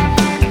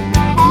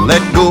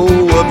 Let go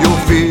of your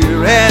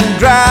fear and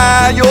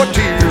dry your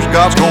tears.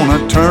 God's gonna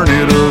turn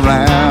it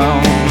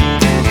around.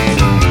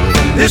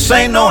 This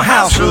ain't no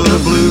house of the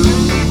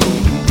blues.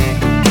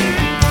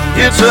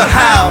 It's a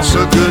house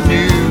of good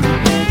news.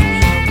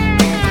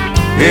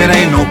 It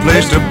ain't no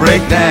place to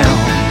break down.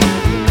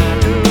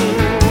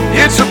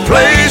 It's a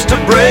place to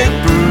break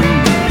through.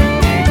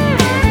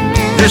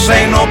 This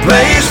ain't no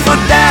place for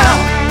down.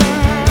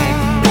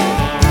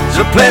 It's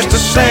a place to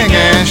sing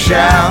and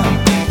shout.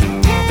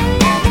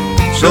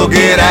 So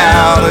get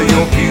out of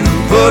your pew,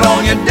 put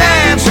on your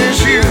dancing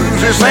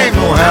shoes. This ain't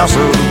no house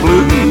of the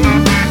blues.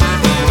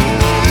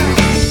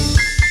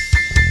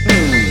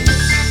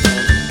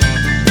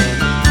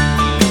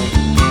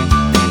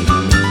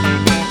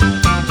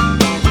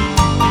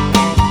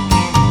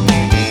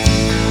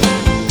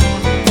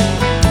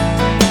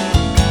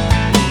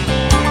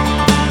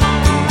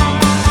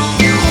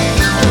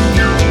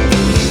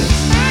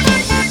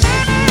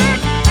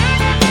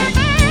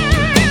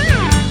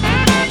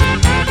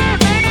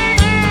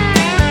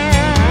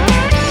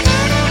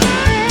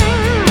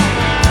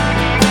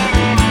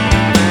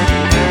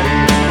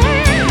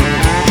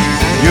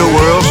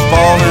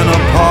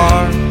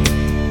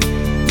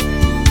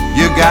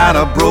 Got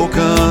a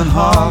broken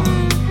heart.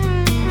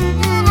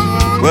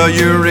 Well,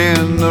 you're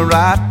in the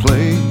right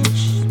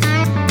place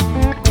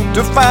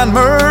to find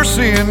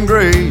mercy and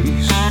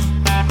grace.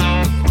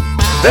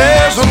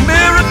 There's a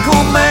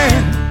miracle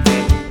man,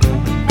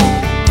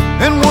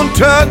 and one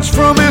touch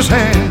from his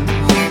hand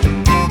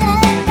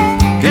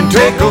can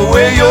take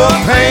away your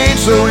pain.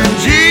 So in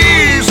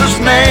Jesus'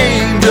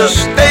 name, just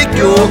stake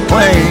your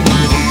claim.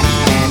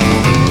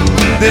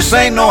 This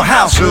ain't no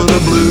house of the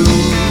blues.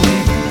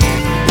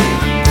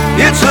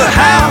 It's a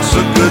house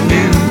of good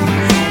news.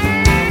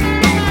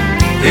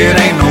 It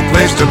ain't no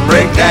place to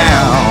break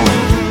down.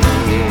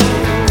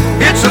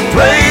 It's a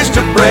place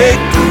to break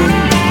through.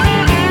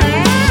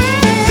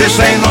 This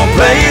ain't no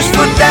place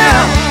for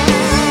down.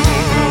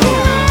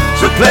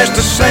 It's a place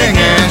to sing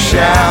and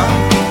shout.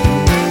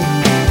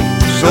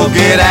 So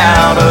get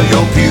out of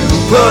your pew,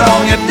 put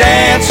on your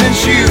dancing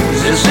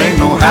shoes. This ain't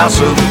no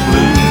house of the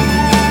blues.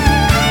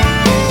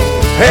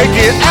 Hey,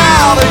 get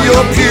out of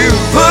your pew,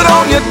 put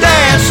on your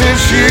dancing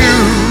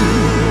shoes.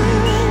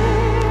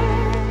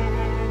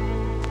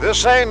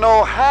 This ain't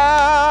no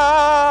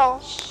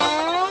house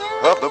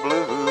of the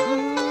blues.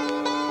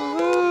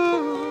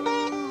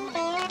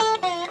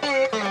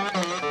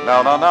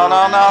 No, no, no,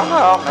 no, no,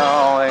 no,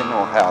 no, ain't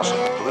no house of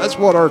the blues. That's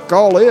what our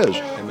call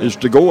is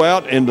to go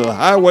out into the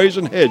highways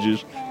and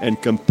hedges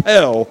and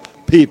compel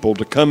people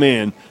to come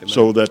in. Amen.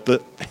 So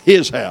that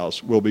his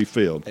house will be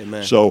filled.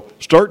 Amen. So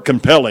start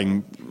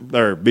compelling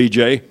there,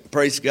 BJ.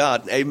 Praise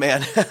God.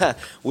 Amen.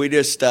 we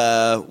just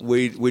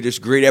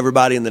greet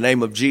everybody in the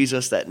name of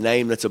Jesus, that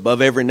name that's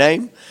above every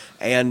name,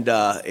 and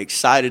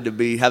excited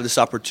to have this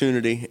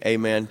opportunity,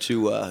 amen,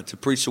 to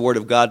preach the Word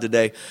of God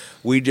today.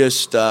 We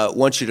just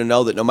want you to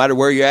know that no matter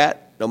where you're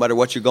at, no matter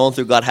what you're going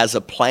through, God has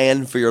a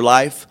plan for your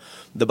life.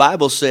 The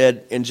Bible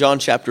said in John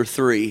chapter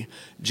 3,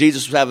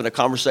 Jesus was having a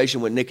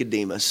conversation with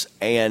Nicodemus,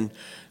 and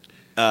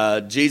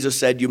Jesus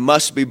said, you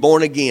must be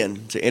born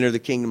again to enter the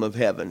kingdom of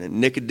heaven. And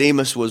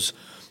Nicodemus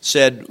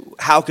said,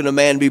 how can a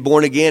man be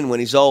born again when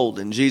he's old?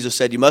 And Jesus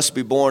said, you must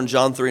be born,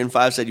 John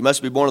 3:5 said, you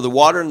must be born of the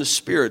water and the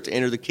Spirit to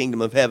enter the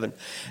kingdom of heaven.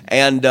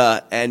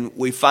 And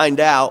we find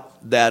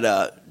out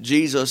that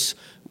Jesus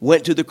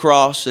went to the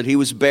cross, that he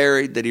was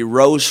buried, that he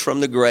rose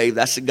from the grave.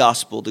 That's the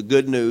gospel, the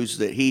good news,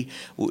 that he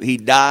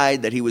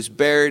died, that he was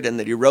buried, and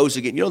that he rose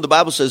again. You know, the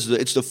Bible says that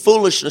it's the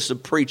foolishness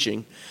of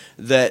preaching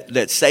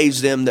that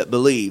saves them that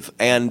believe.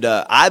 And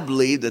I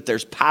believe that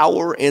there's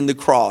power in the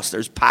cross.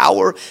 There's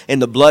power in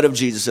the blood of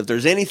Jesus. If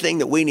there's anything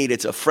that we need,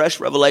 it's a fresh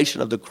revelation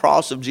of the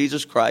cross of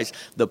Jesus Christ,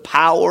 the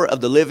power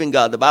of the living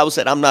God. The Bible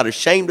said, I'm not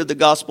ashamed of the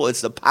gospel.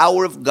 It's the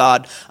power of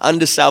God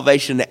unto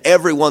salvation to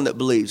everyone that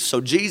believes.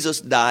 So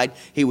Jesus died,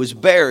 he was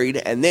buried,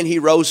 and then he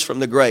rose from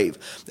the grave.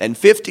 And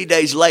 50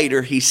 days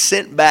later, he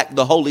sent back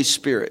the Holy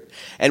Spirit.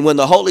 And when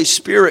the Holy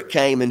Spirit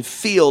came and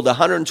filled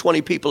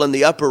 120 people in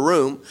the upper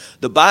room,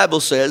 the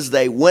Bible says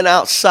they went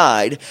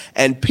outside,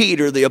 and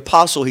Peter, the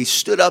apostle, he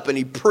stood up and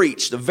he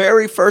preached the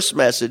very first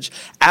message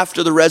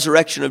after the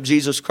resurrection of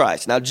Jesus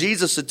Christ. Now,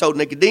 Jesus had told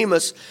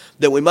Nicodemus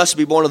that we must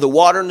be born of the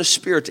water and the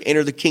Spirit to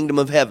enter the kingdom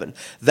of heaven.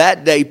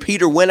 That day,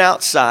 Peter went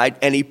outside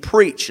and he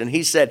preached, and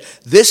he said,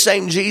 this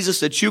same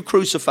Jesus that you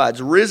crucified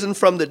is risen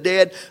from the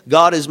dead.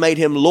 God has made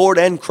him Lord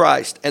and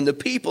Christ. And the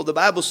people, the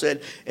Bible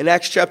said in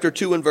Acts chapter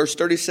 2 and verse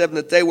 37,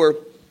 that they were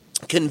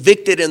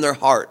convicted in their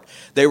heart.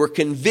 They were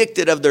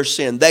convicted of their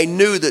sin. They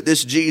knew that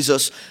this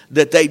Jesus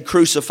that they'd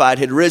crucified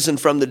had risen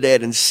from the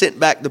dead and sent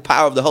back the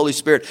power of the Holy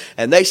Spirit.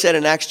 And they said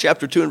in Acts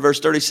chapter 2 and verse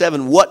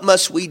 37, what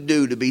must we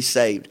do to be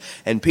saved?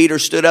 And Peter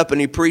stood up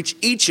and he preached,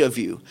 each of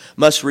you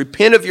must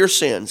repent of your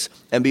sins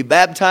and be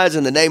baptized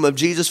in the name of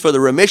Jesus for the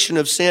remission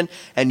of sin,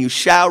 and you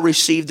shall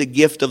receive the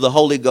gift of the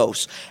Holy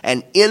Ghost.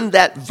 And in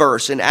that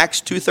verse, in Acts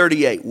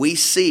 2:38, we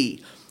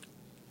see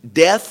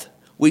death,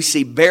 we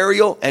see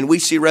burial, and we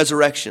see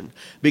resurrection.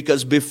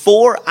 Because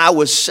before I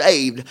was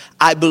saved,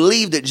 I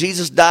believed that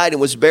Jesus died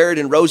and was buried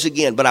and rose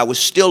again, but I was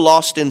still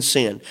lost in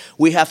sin.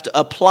 We have to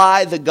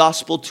apply the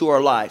gospel to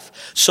our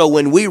life. So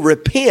when we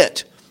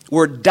repent,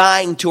 we're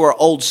dying to our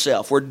old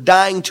self. We're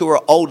dying to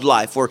our old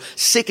life. We're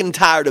sick and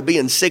tired of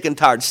being sick and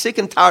tired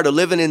of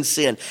living in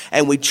sin.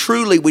 And we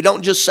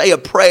don't just say a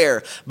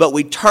prayer, but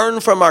we turn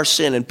from our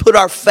sin and put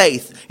our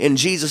faith in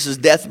Jesus'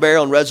 death,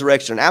 burial, and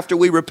resurrection. After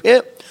we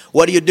repent,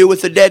 what do you do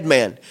with the dead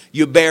man?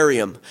 You bury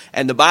him.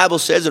 And the Bible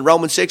says in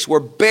Romans 6, we're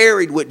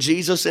buried with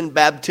Jesus in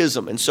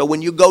baptism. And so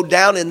when you go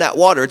down in that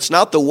water, it's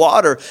not the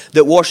water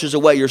that washes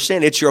away your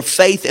sin. It's your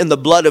faith in the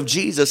blood of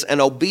Jesus and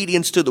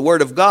obedience to the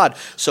word of God.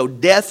 So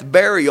death,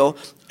 burial,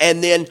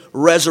 and then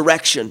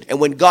resurrection.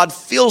 And when God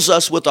fills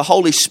us with the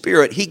Holy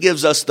Spirit, he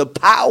gives us the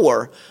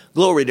power.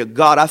 Glory to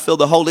God. I feel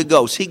the Holy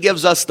Ghost. He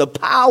gives us the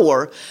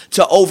power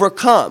to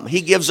overcome.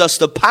 He gives us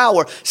the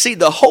power. See,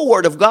 the whole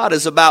word of God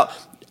is about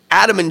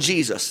Adam and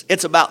Jesus.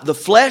 It's about the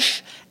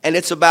flesh and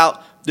it's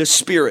about the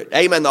spirit.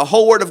 Amen. The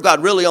whole word of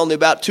God really only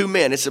about two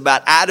men. It's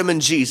about Adam and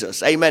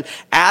Jesus. Amen.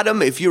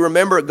 Adam, if you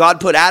remember,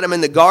 God put Adam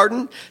in the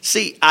garden.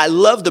 See, I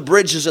love the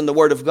bridges in the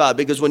word of God,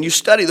 because when you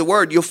study the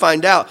word, you'll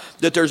find out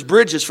that there's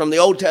bridges from the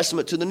Old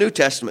Testament to the New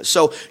Testament.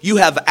 So you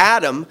have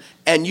Adam,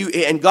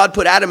 and God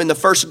put Adam in the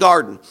first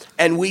garden,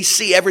 and we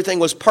see everything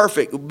was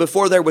perfect.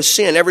 Before there was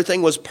sin,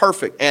 everything was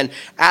perfect. And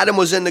Adam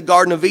was in the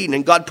Garden of Eden,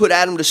 and God put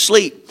Adam to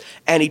sleep,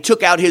 and he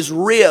took out his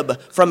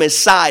rib from his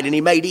side, and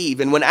he made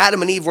Eve. And when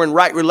Adam and Eve were in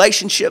right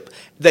relationship,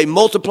 they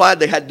multiplied,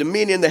 they had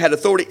dominion, they had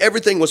authority,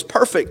 everything was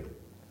perfect.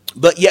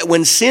 But yet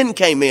when sin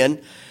came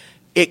in,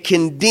 it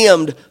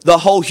condemned the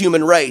whole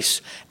human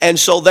race. And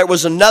so there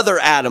was another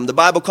Adam. The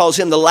Bible calls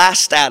him the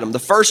last Adam. The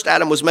first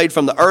Adam was made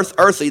from the earth,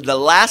 earthy. The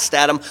last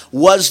Adam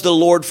was the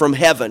Lord from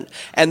heaven.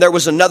 And there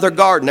was another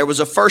garden. There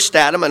was a first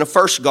Adam and a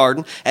first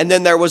garden. And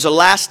then there was a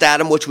last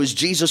Adam, which was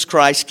Jesus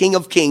Christ, King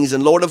of Kings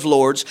and Lord of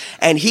Lords.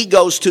 And he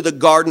goes to the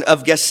Garden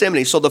of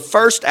Gethsemane. So the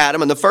first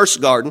Adam in the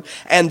first garden,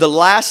 and the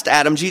last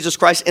Adam, Jesus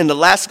Christ, in the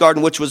last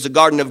garden, which was the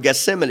Garden of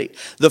Gethsemane.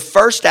 The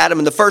first Adam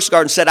in the first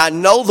garden said, I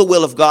know the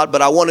will of God,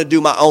 but I want to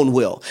do my own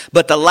will.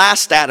 But the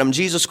last Adam,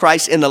 Jesus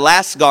Christ, in the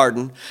last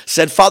garden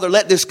said, Father,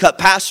 let this cup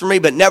pass from me,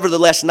 but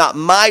nevertheless not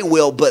my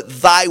will, but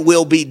thy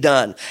will be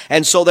done.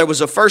 And so there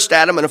was a first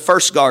Adam and a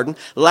first garden,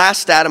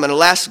 last Adam and a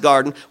last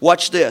garden.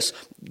 Watch this.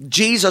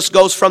 Jesus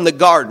goes from the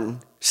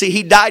garden. See,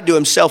 he died to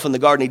himself in the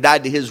garden. He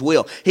died to his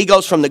will. He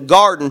goes from the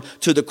garden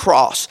to the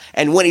cross.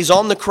 And when he's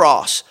on the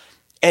cross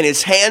and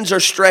his hands are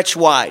stretched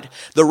wide,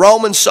 the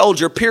Roman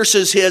soldier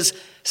pierces his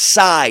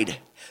side.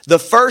 The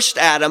first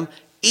Adam,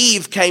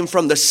 Eve, came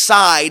from the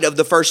side of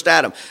the first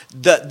Adam.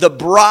 The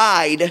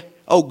bride,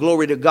 oh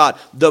glory to God,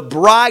 the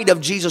bride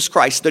of Jesus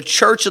Christ, the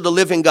church of the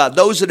living God,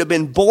 those that have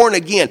been born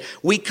again,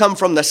 we come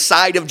from the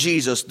side of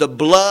Jesus, the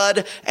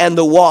blood and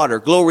the water.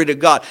 Glory to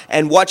God.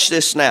 And watch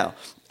this now.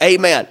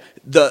 Amen.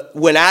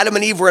 When Adam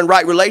and Eve were in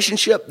right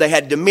relationship, they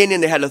had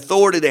dominion, they had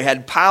authority, they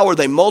had power,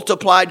 they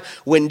multiplied.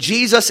 When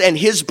Jesus and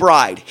his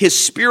bride, his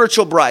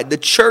spiritual bride, the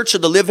church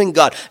of the living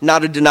God,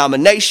 not a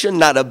denomination,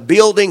 not a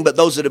building, but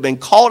those that have been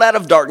called out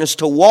of darkness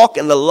to walk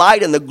in the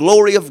light and the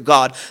glory of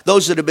God,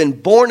 those that have been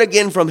born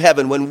again from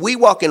heaven, when we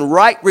walk in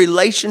right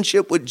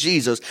relationship with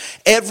Jesus,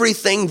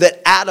 everything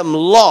that Adam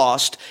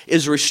lost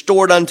is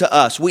restored unto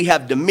us. We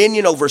have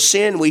dominion over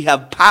sin, we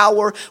have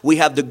power, we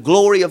have the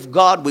glory of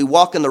God, we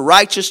walk in the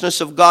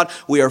righteousness of God.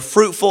 We are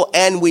fruitful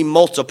and we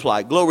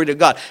multiply. Glory to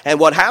God. And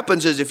what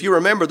happens is, if you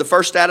remember, the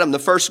first Adam, the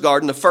first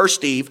garden, the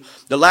first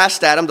Eve, the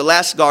last Adam, the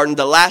last garden,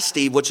 the last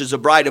Eve, which is the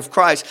bride of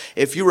Christ.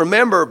 If you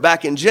remember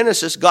back in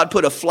Genesis, God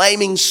put a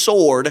flaming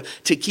sword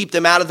to keep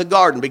them out of the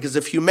garden, because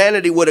if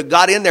humanity would have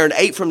got in there and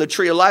ate from the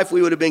tree of life,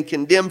 we would have been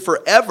condemned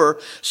forever.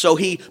 So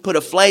he put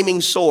a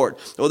flaming sword.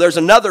 Well, there's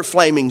another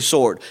flaming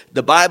sword.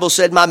 The Bible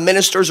said, my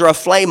ministers are a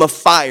flame of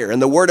fire,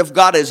 and the word of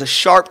God is a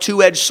sharp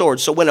two-edged sword.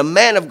 So when a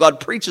man of God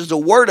preaches the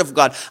word of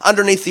God,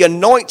 underneath the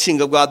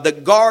anointing of God, the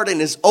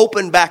garden is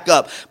opened back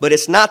up. But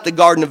it's not the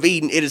Garden of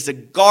Eden. It is the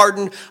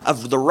garden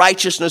of the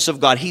righteousness of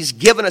God. He's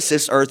given us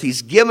this earth.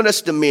 He's given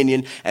us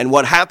dominion. And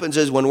what happens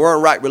is, when we're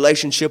in right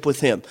relationship with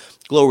him,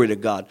 glory to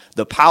God,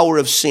 the power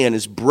of sin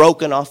is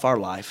broken off our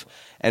life,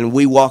 and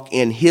we walk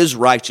in his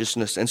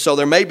righteousness. And so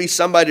there may be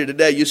somebody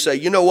today, you say,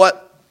 you know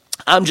what?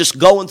 I'm just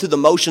going through the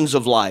motions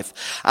of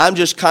life. I'm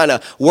just kind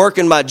of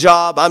working my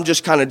job. I'm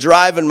just kind of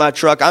driving my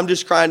truck. I'm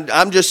just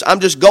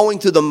going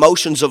through the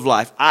motions of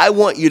life. I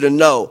want you to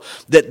know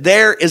that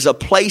there is a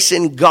place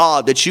in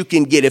God that you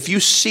can get. If you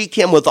seek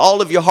Him with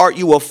all of your heart,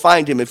 you will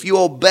find Him. If you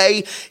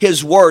obey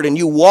His word and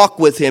you walk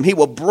with Him, He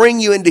will bring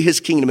you into His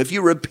kingdom. If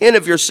you repent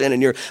of your sin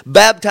and you're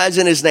baptized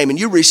in His name and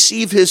you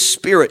receive His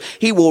Spirit,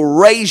 He will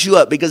raise you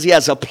up because He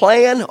has a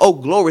plan, oh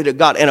glory to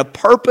God, and a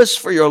purpose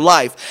for your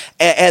life.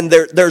 And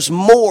there's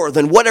more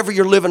than whatever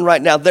you're living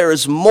right now. There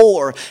is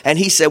more. And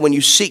He said, when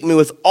you seek me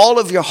with all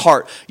of your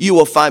heart, you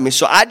will find me.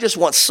 So I just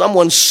want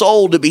someone's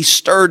soul to be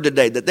stirred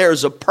today, that there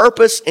is a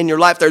purpose in your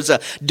life. There's a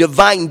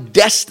divine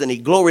destiny.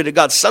 Glory to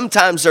God.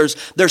 Sometimes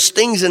there's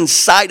things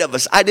inside of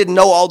us. I didn't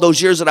know all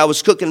those years that I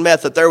was cooking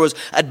meth that there was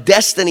a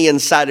destiny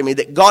inside of me,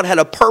 that God had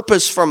a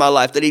purpose for my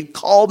life, that He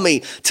called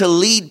me to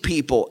lead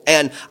people.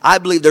 And I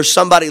believe there's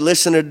somebody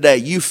listening today.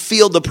 You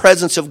feel the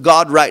presence of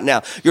God right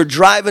now. You're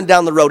driving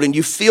down the road and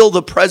you feel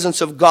the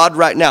presence of God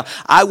right now.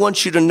 I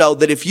want you to know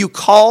that if you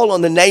call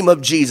on the name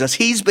of Jesus,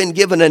 He's been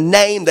given a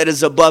name that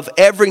is above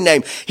every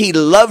name. He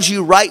loves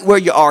you right where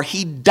you are.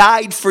 He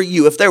died for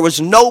you. If there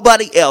was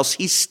nobody else,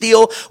 He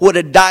still would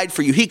have died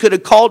for you. He could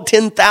have called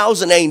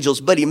 10,000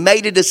 angels, but He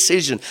made a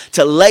decision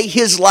to lay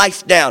His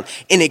life down.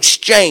 In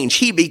exchange,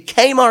 He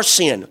became our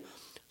sin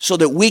so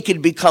that we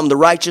could become the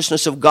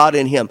righteousness of God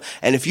in Him.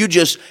 And if you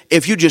just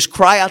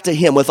cry out to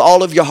Him with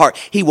all of your heart,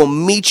 He will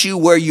meet you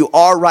where you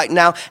are right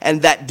now,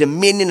 and that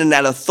dominion and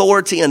that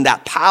authority and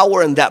that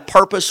power and that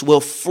purpose will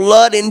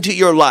flood into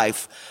your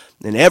life,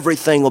 and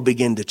everything will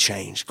begin to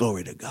change.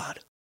 Glory to God.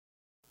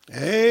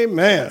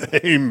 Amen.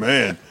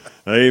 Amen.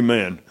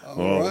 Amen.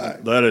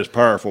 Right. That is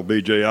powerful,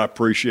 BJ. I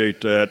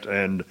appreciate that,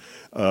 and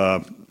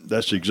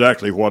that's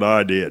exactly what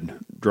I did.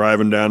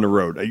 Driving down the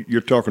road. You're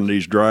talking to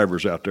these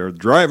drivers out there,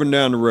 driving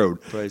down the road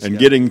and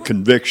getting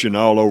conviction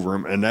all over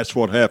them. And that's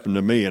what happened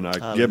to me. And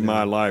I give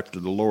my life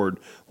to the Lord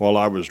while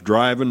I was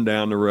driving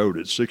down the road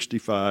at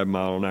 65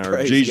 miles an hour.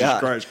 Praise Jesus God.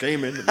 Christ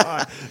came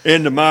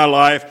into my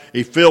life.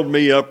 He filled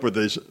me up with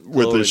His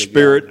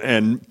Spirit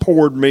and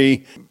poured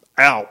me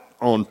out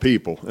on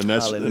people, and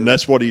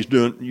that's what He's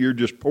doing. You're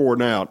just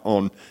pouring out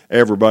on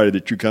everybody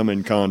that you come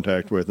in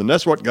contact with, and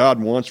that's what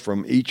God wants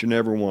from each and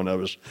every one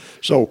of us.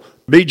 So,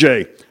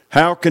 BJ,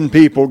 how can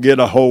people get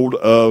a hold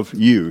of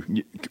you?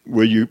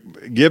 Will you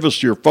give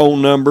us your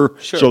phone number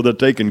so that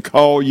they can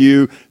call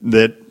you?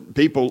 That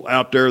people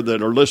out there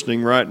that are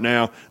listening right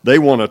now, they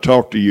want to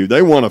talk to you.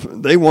 They want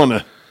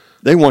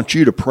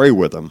you to pray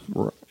with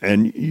them,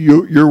 and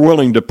you're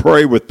willing to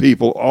pray with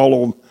people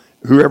all of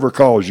whoever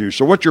calls you.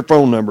 So what's your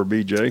phone number,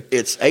 BJ?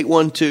 It's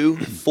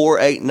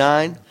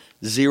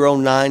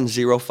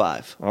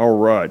 812-489-0905. All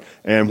right.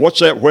 And what's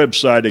that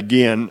website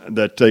again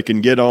that they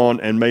can get on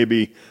and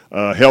maybe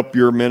help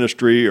your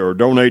ministry or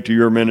donate to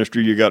your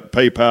ministry? You got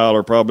PayPal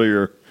or probably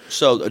your...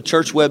 So the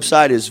church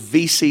website is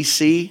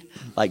VCC,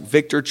 like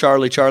Victor,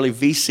 Charlie,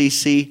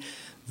 VCC,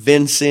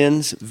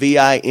 Vincennes,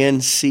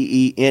 VINCENNES,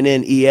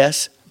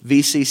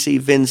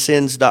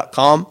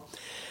 VCCVincennes.com.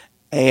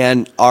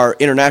 And our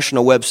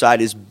international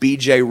website is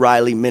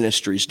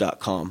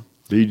bjrileyministries.com.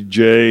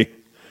 BJ,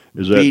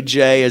 is that?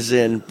 BJ is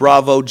in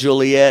Bravo,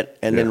 Juliet,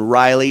 and then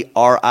Riley,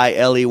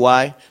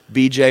 RILEY,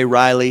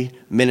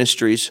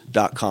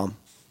 bjrileyministries.com.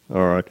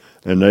 All right.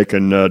 And they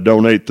can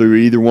donate through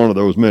either one of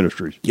those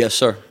ministries. Yes,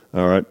 sir.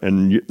 All right.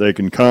 And they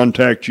can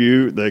contact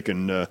you. They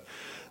can,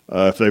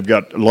 if they've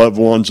got loved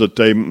ones that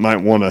they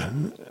might want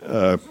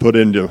to put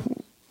into...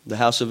 The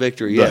House of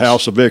Victory, yes. The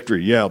House of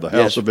Victory, the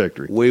House of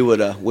Victory. We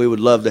would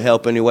love to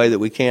help any way that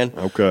we can.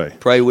 Okay.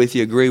 Pray with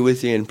you, agree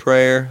with you in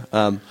prayer.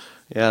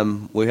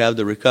 We have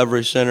the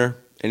Recovery Center.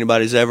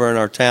 Anybody's ever in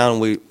our town,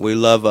 we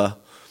love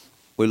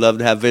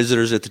to have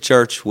visitors at the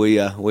church. We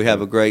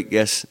have a great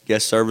guest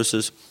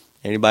services.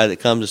 Anybody that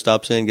comes and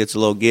stops in gets a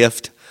little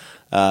gift.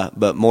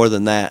 But more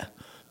than that,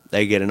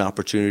 they get an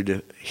opportunity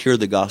to hear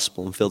the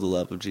gospel and feel the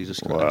love of Jesus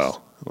Christ.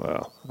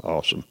 Wow,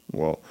 awesome.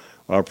 Well,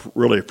 I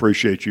really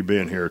appreciate you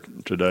being here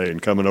today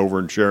and coming over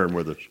and sharing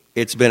with us.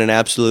 It's been an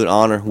absolute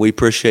honor. We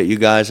appreciate you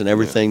guys and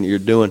everything that you're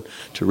doing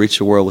to reach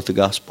the world with the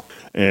gospel.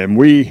 And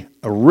we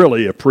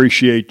really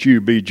appreciate you,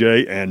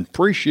 BJ, and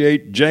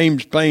appreciate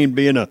James Payne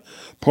being a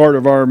part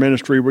of our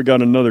ministry. We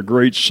got another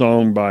great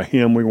song by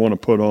him we want to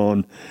put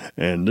on,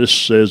 and this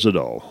says it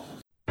all.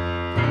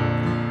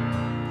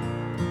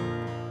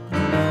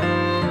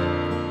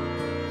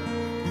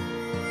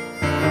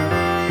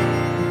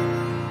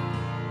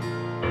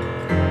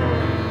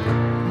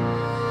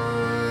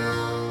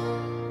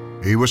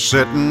 He was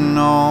sitting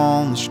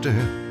on the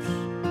steps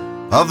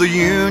of the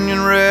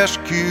Union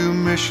Rescue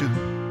Mission,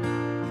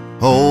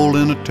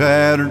 holding a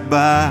tattered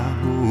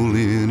Bible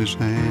in his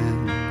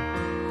hand.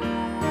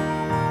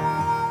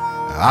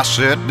 I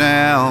sat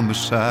down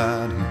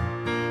beside him,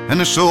 and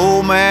this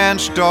old man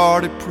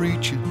started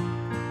preaching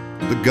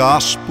the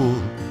gospel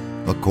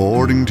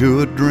according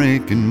to a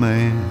drinking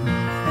man.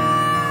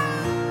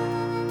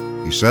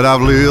 He said,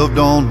 I've lived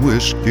on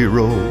Whiskey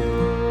Road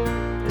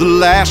the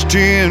last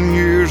 10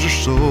 years or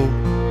so,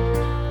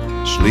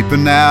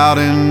 sleeping out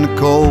in the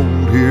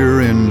cold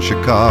here in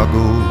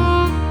Chicago.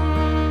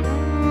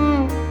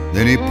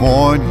 Then he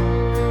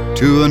pointed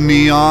to a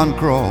neon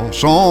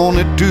cross. On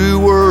it 2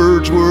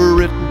 words were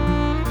written.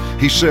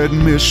 He said,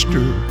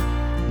 "Mister,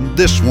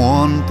 this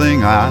one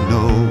thing I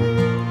know.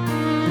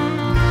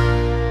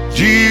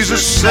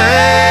 Jesus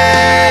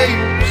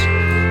saves,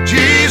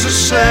 Jesus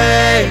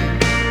saves.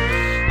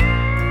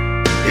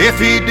 If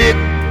he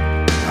didn't,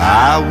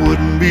 I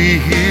wouldn't be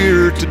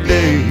here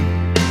today.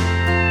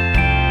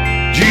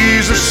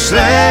 Jesus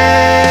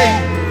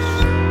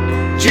saves,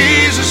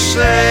 Jesus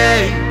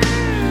saves.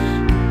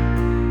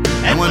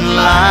 And when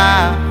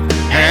life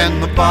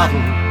and the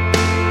bottle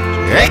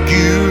take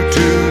you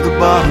to the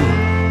bottom,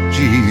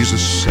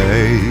 Jesus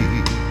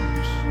saves."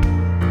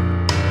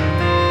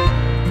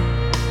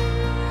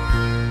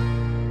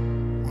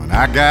 When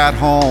I got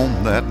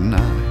home that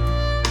night,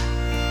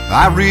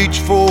 I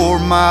reached for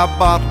my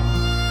bottle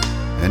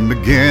and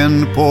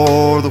began to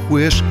pour the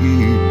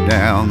whiskey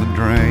down the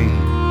drain.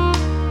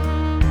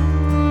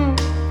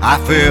 I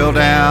fell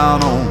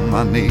down on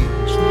my knees.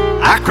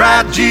 I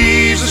cried,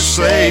 "Jesus,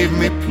 save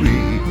me,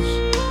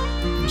 please."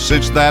 And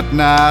since that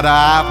night,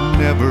 I've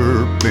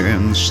never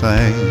been the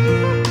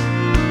same.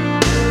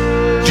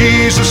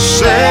 Jesus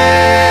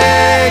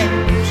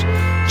saves,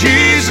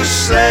 Jesus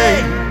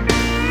saves.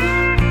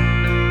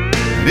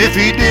 And if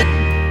he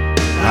didn't,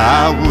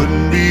 I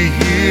wouldn't be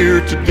here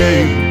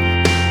today.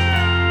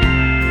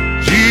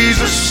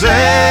 Jesus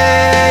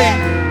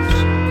saves,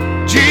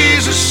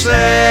 Jesus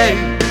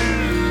saves.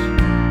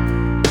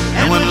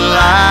 And when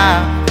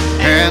life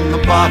and the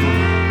bottle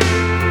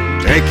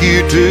take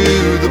you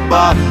to the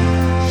bottom,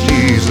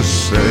 Jesus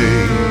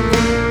saves.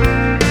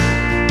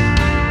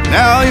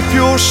 Now if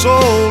your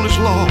soul is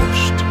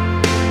lost,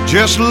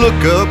 just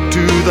look up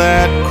to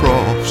that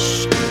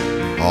cross.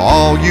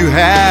 All you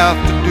have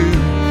to do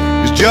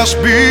is just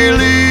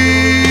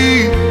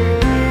believe.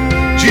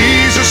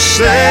 Jesus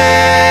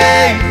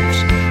saves,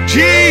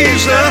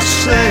 Jesus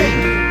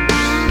saves.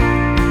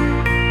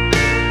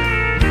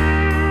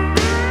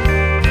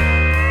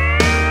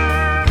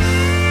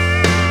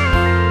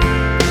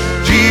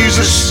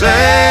 Jesus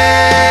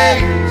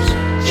saves,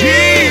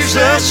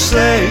 Jesus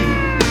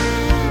saves.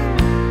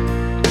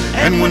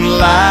 And when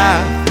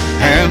life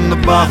and the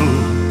bottle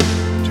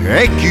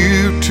take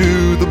you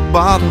to the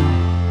bottom,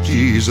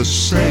 Jesus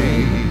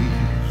saves.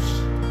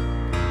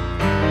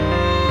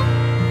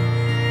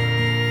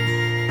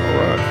 All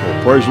right.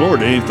 Well, praise the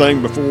Lord.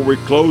 Anything before we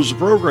close the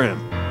program?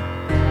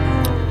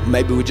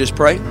 Maybe we just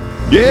pray?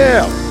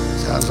 Yeah.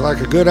 Sounds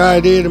like a good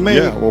idea to me.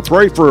 Yeah. Well,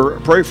 pray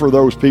for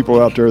those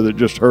people out there that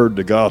just heard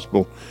the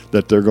gospel,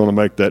 that they're going to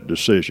make that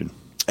decision.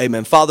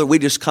 Amen. Father, we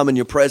just come in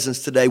your presence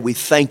today. We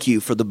thank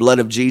you for the blood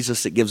of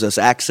Jesus that gives us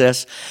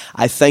access.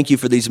 I thank you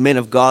for these men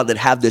of God that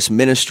have this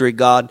ministry,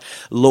 God,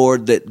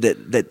 Lord,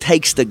 that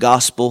takes the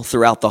gospel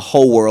throughout the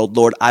whole world.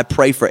 Lord, I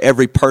pray for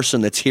every person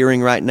that's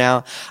hearing right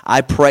now.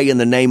 I pray in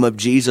the name of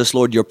Jesus,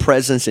 Lord, your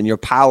presence and your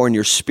power and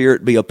your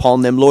spirit be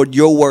upon them. Lord,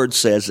 your word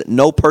says that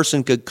no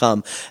person could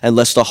come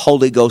unless the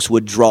Holy Ghost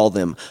would draw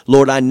them.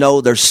 Lord, I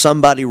know there's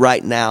somebody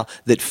right now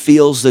that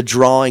feels the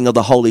drawing of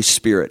the Holy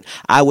Spirit.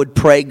 I would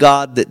pray,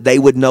 God, that they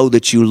would know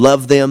that you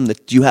love them,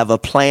 that you have a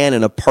plan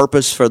and a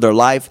purpose for their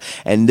life,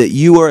 and that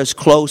you are as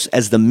close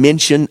as the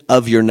mention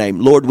of your name.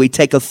 Lord, we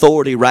take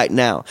authority right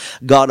now,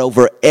 God,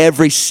 over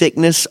every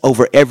sickness,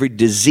 over every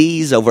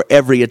disease, over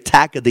every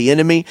attack of the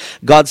enemy.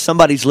 God,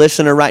 somebody's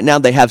listening right now.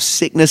 They have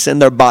sickness in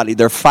their body.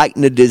 They're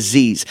fighting a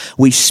disease.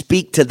 We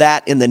speak to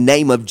that in the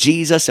name of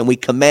Jesus, and we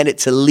command it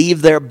to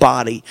leave their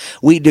body.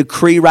 We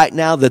decree right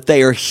now that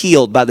they are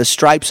healed by the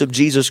stripes of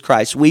Jesus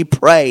Christ. We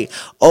pray,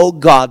 oh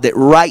God, that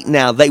right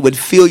now they would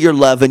feel your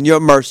love and your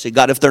mercy.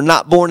 God, if they're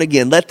not born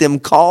again, let them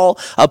call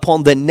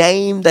upon the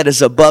name that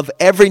is above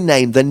every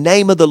name, the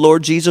name of the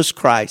Lord Jesus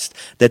Christ,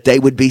 that they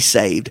would be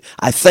saved.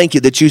 I thank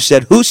you that you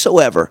said,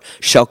 whosoever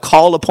shall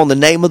call upon the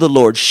name of the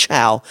Lord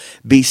shall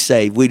be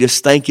saved. We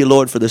just thank you,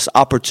 Lord, for this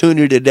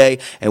opportunity today,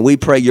 and we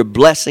pray your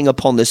blessing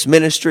upon this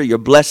ministry, your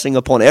blessing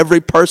upon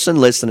every person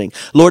listening.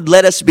 Lord,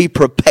 let us be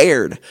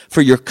prepared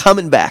for your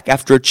coming back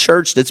after a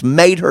church that's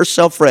made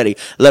herself ready.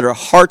 Let our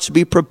hearts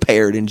be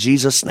prepared in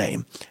Jesus'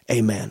 name.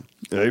 Amen.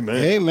 Amen.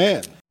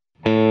 Amen.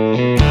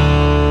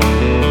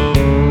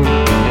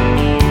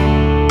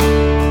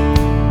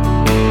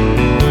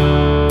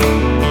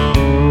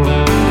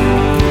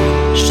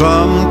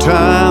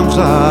 Sometimes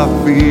I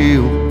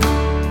feel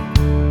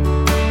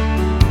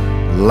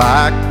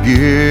like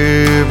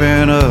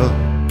giving up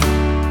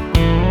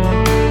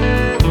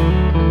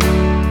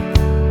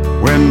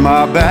when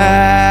my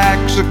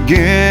back's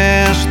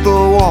against the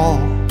wall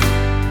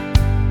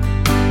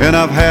and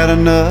I've had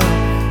enough.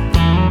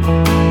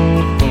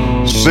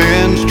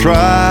 Sin's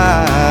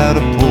try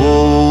to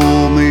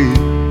pull me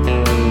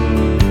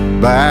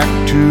back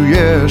to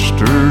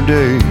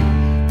yesterday,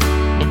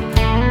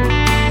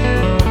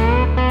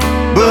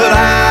 but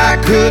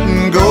I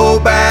couldn't go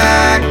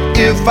back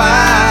if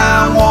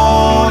I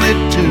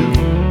wanted to.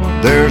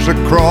 There's a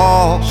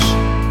cross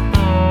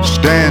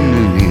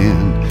standing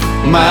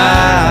in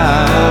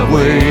my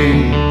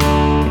way.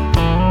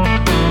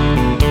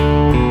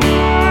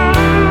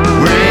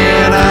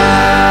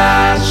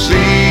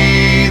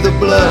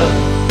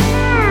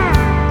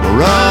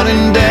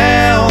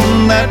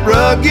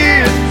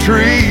 rugged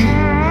tree.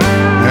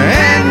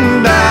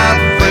 And I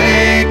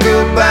think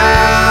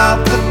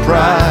about the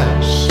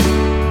price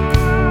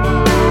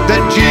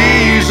that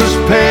Jesus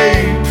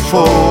paid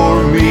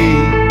for me.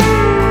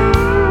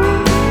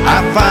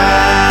 I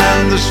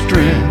find the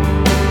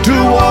strength to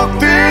walk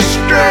this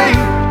straight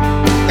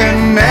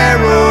and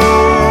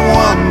narrow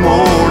one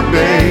more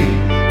day.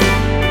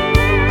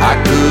 I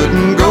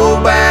couldn't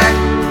go back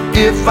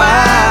if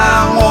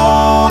I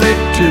wanted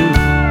to.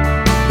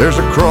 There's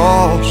a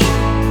cross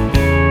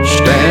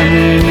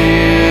standing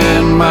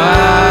in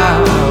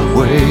my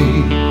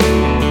way.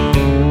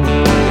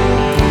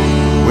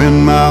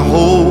 When my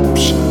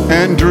hopes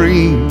and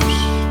dreams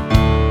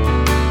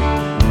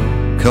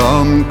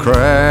come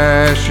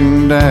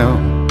crashing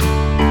down,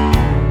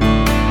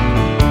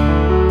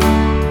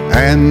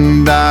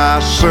 and I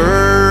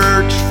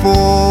search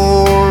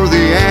for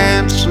the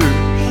answers,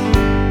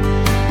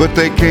 but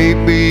they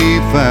can't be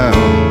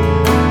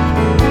found,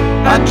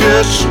 I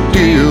just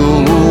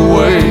steal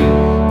away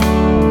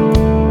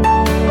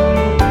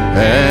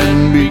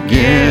and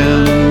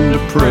begin to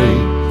pray.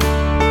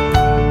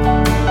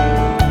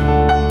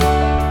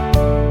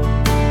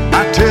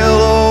 I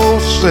tell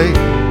old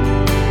Satan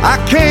I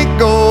can't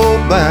go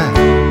back.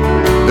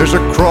 There's a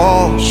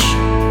cross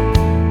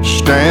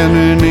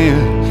standing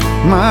in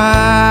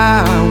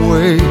my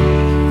way.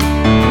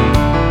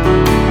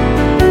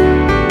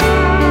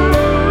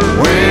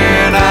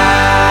 When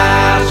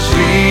I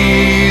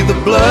see the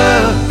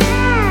blood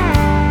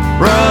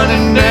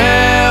running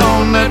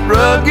down that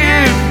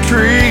rugged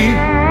tree,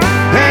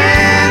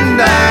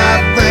 and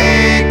I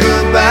think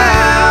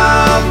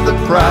about the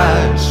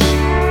price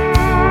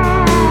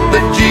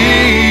that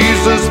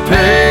Jesus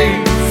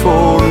paid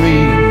for me,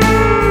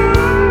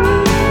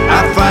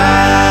 I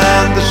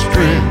find the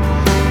strength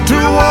to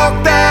walk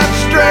that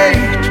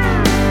straight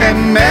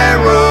and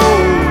narrow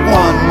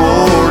one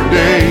more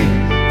day.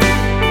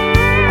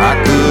 I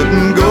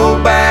couldn't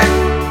go back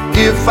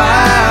if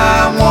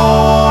I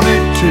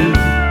wanted to.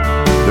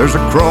 There's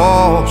a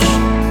cross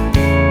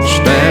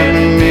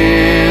standing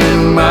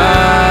in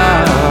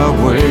my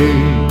way,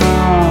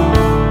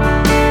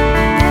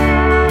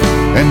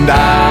 and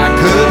I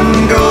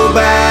couldn't go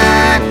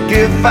back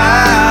if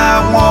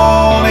I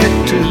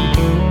wanted to.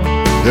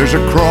 There's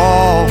a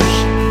cross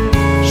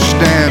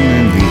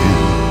standing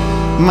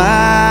in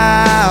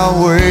my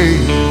way.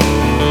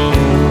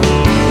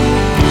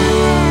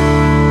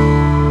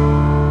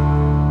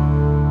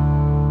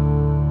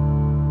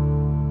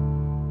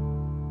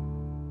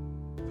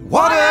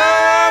 What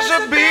does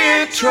it be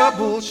in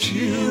trouble,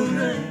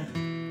 children?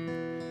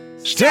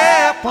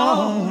 Step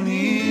on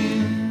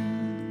in.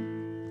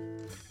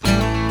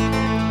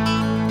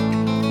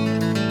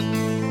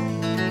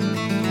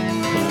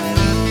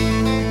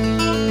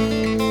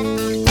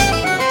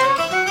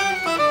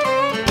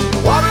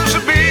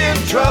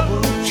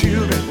 Trouble,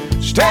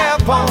 children,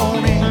 step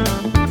on in.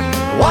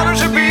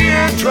 Waters are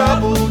being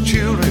trouble,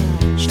 children,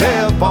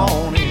 step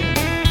on in.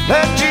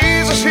 Let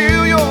Jesus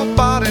heal your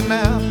body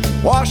now,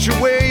 wash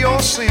away your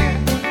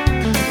sin.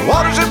 The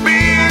waters are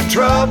being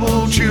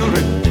trouble,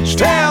 children,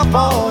 step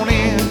on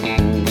in.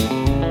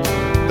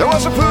 There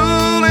was a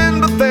pool in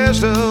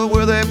Bethesda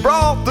where they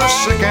brought the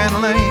sick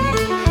and lame.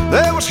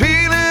 There was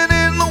healing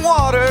in the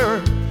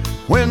water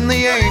when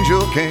the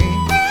angel came.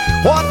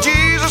 What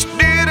Jesus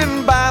did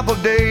in Bible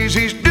days,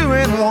 He's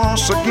doing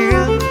once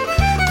again.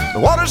 The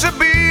waters that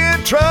be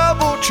in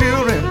trouble,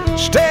 children,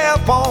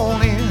 step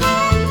on in.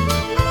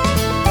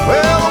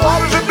 Well, the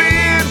waters that be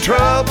in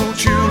trouble,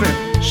 children,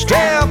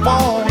 step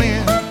on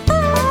in.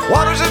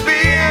 Waters that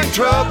be in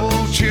trouble,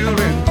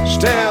 children,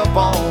 step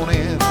on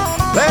in.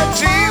 Let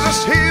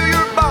Jesus heal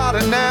your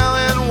body now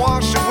and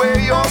wash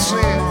away your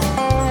sin.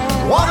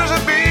 The waters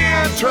that be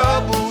in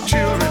trouble,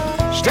 children,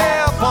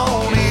 step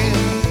on in.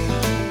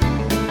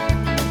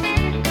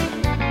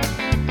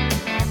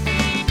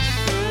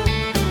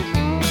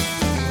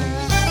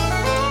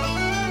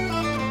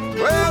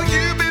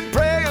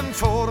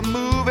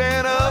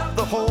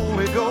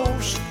 Holy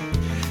Ghost,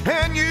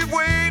 and you've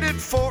waited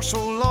for so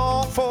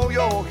long for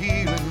your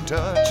healing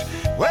touch.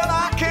 Well,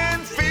 I can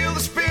feel the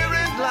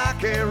Spirit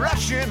like a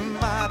rushing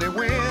mighty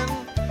wind.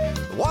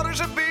 The waters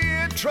are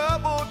being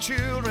trouble,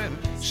 children,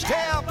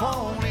 step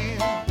on in.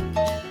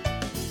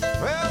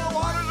 Well, the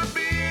waters are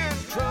being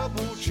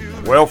trouble,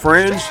 children. Well,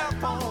 friends,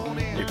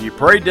 if you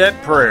prayed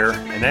that prayer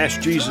and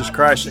asked Jesus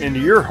Christ into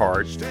your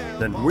heart,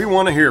 then we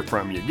want to hear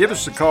from you. Give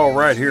us a call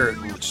right here at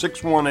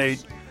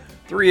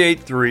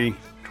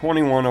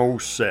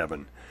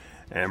 618-383-2107.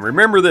 And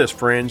remember this,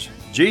 friends,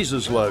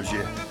 Jesus loves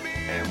you,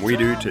 and we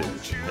do too.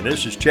 And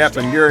this is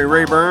Chaplain Gary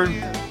Rayburn,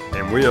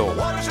 and we'll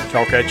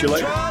talk at you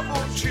later.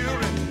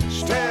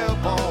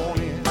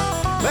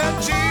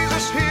 Let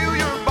Jesus heal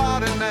your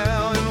body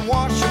now and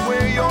wash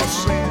away your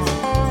sin.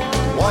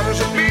 Waters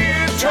that be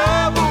in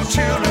trouble,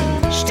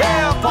 children,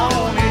 step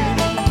on in.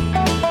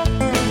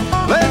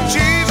 Let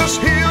Jesus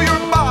heal your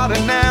body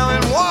now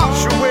and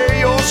wash away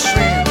your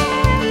sin.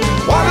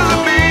 Waters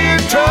that be in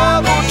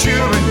trouble,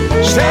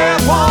 children,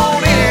 step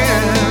on in.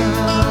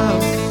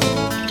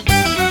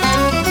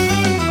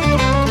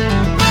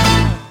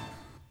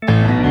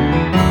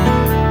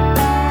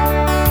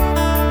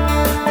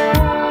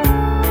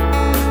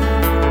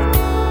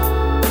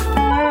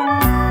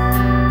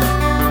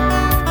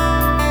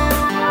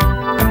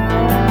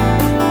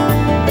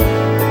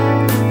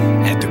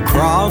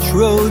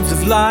 crossroads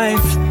of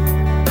life,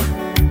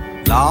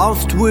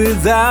 lost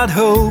without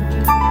hope.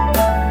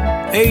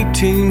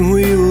 18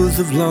 wheels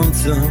of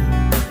lonesome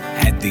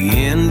at the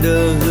end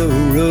of the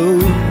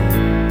road.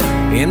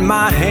 In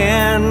my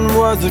hand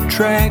was a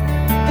tract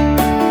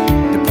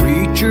the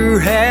preacher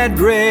had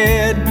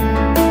read,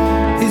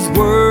 his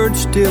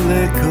words still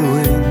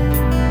echoing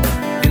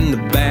in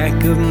the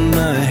back of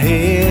my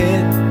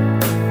head.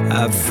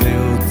 I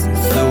felt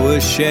so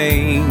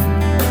ashamed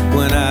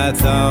when I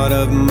thought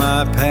of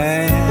my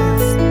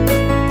past.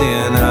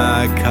 Then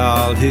I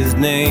called his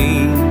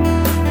name.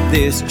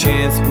 This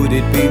chance, would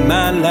it be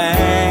my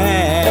last?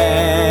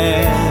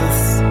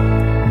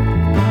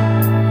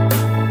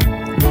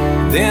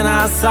 Then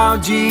I saw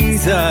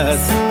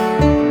Jesus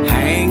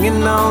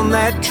hanging on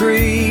that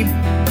tree.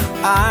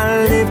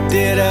 I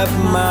lifted up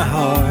my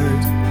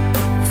heart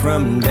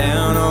from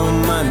down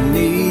on my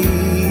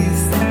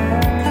knees.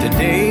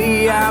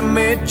 Today I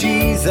met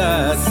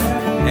Jesus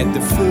at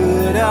the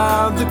foot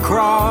of the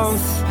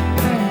cross,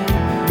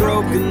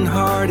 broken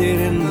hearted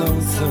and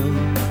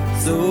lonesome.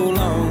 So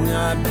long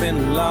I'd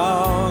been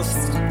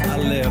lost. I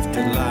left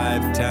a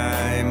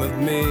lifetime of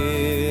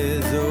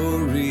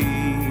misery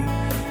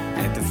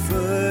at the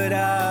foot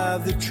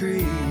of the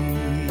tree.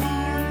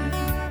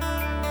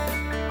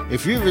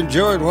 If you've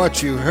enjoyed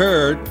what you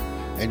heard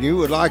and you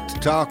would like to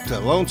talk to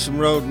Lonesome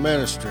Road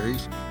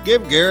Ministries,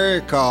 give Gary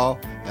a call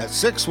at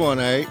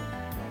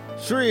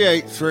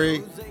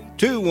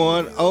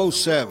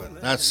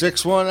 618-383-2107. That's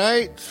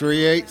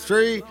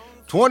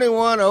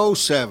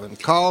 618-383-2107.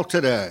 Call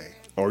today.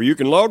 Or you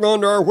can log on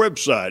to our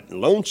website,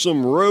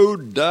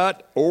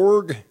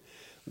 lonesomeroad.org.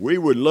 We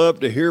would love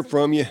to hear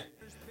from you.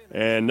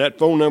 And that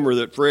phone number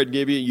that Fred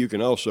gave you, you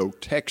can also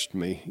text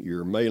me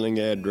your mailing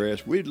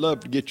address. We'd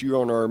love to get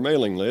you on our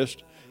mailing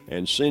list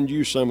and send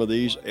you some of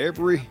these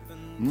every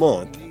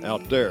month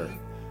out there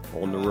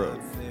on the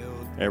road.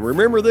 And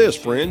remember this,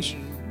 friends,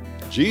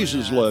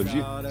 Jesus loves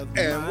you.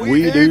 And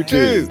we do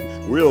too.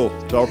 We'll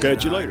talk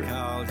at you later.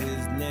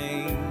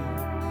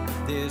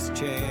 This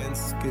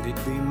chance, could it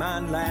be my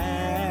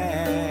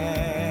last?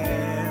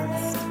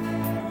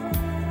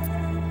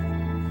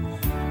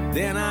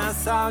 Then I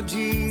saw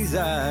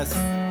Jesus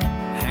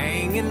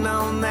hanging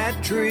on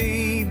that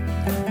tree,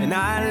 and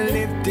I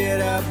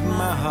lifted up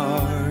my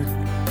heart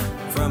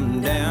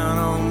from down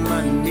on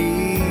my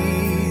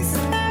knees.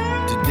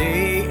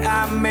 Today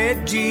I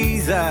met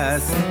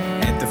Jesus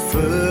at the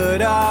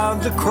foot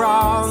of the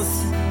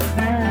cross,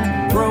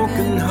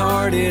 broken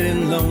hearted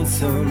and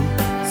lonesome.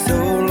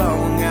 So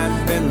long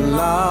I'd been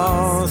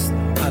lost.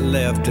 I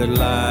left a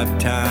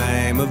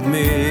lifetime of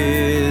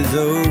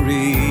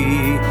misery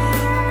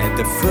at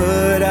the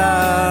foot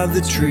of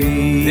the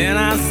tree. Then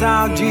I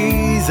saw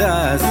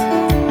Jesus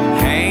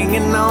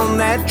hanging on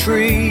that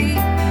tree.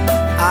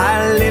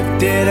 I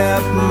lifted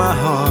up my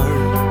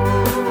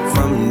heart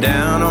from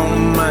down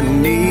on my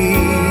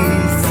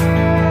knees.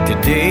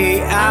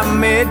 Today I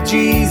met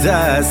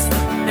Jesus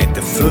at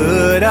the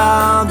foot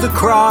of the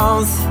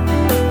cross,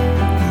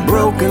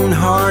 broken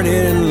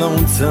hearted and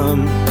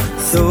lonesome.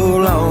 So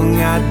long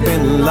I'd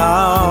been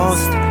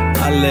lost.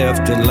 I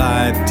left a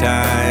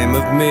lifetime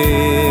of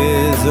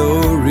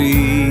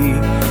misery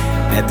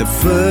at the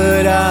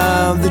foot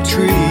of the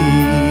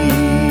tree.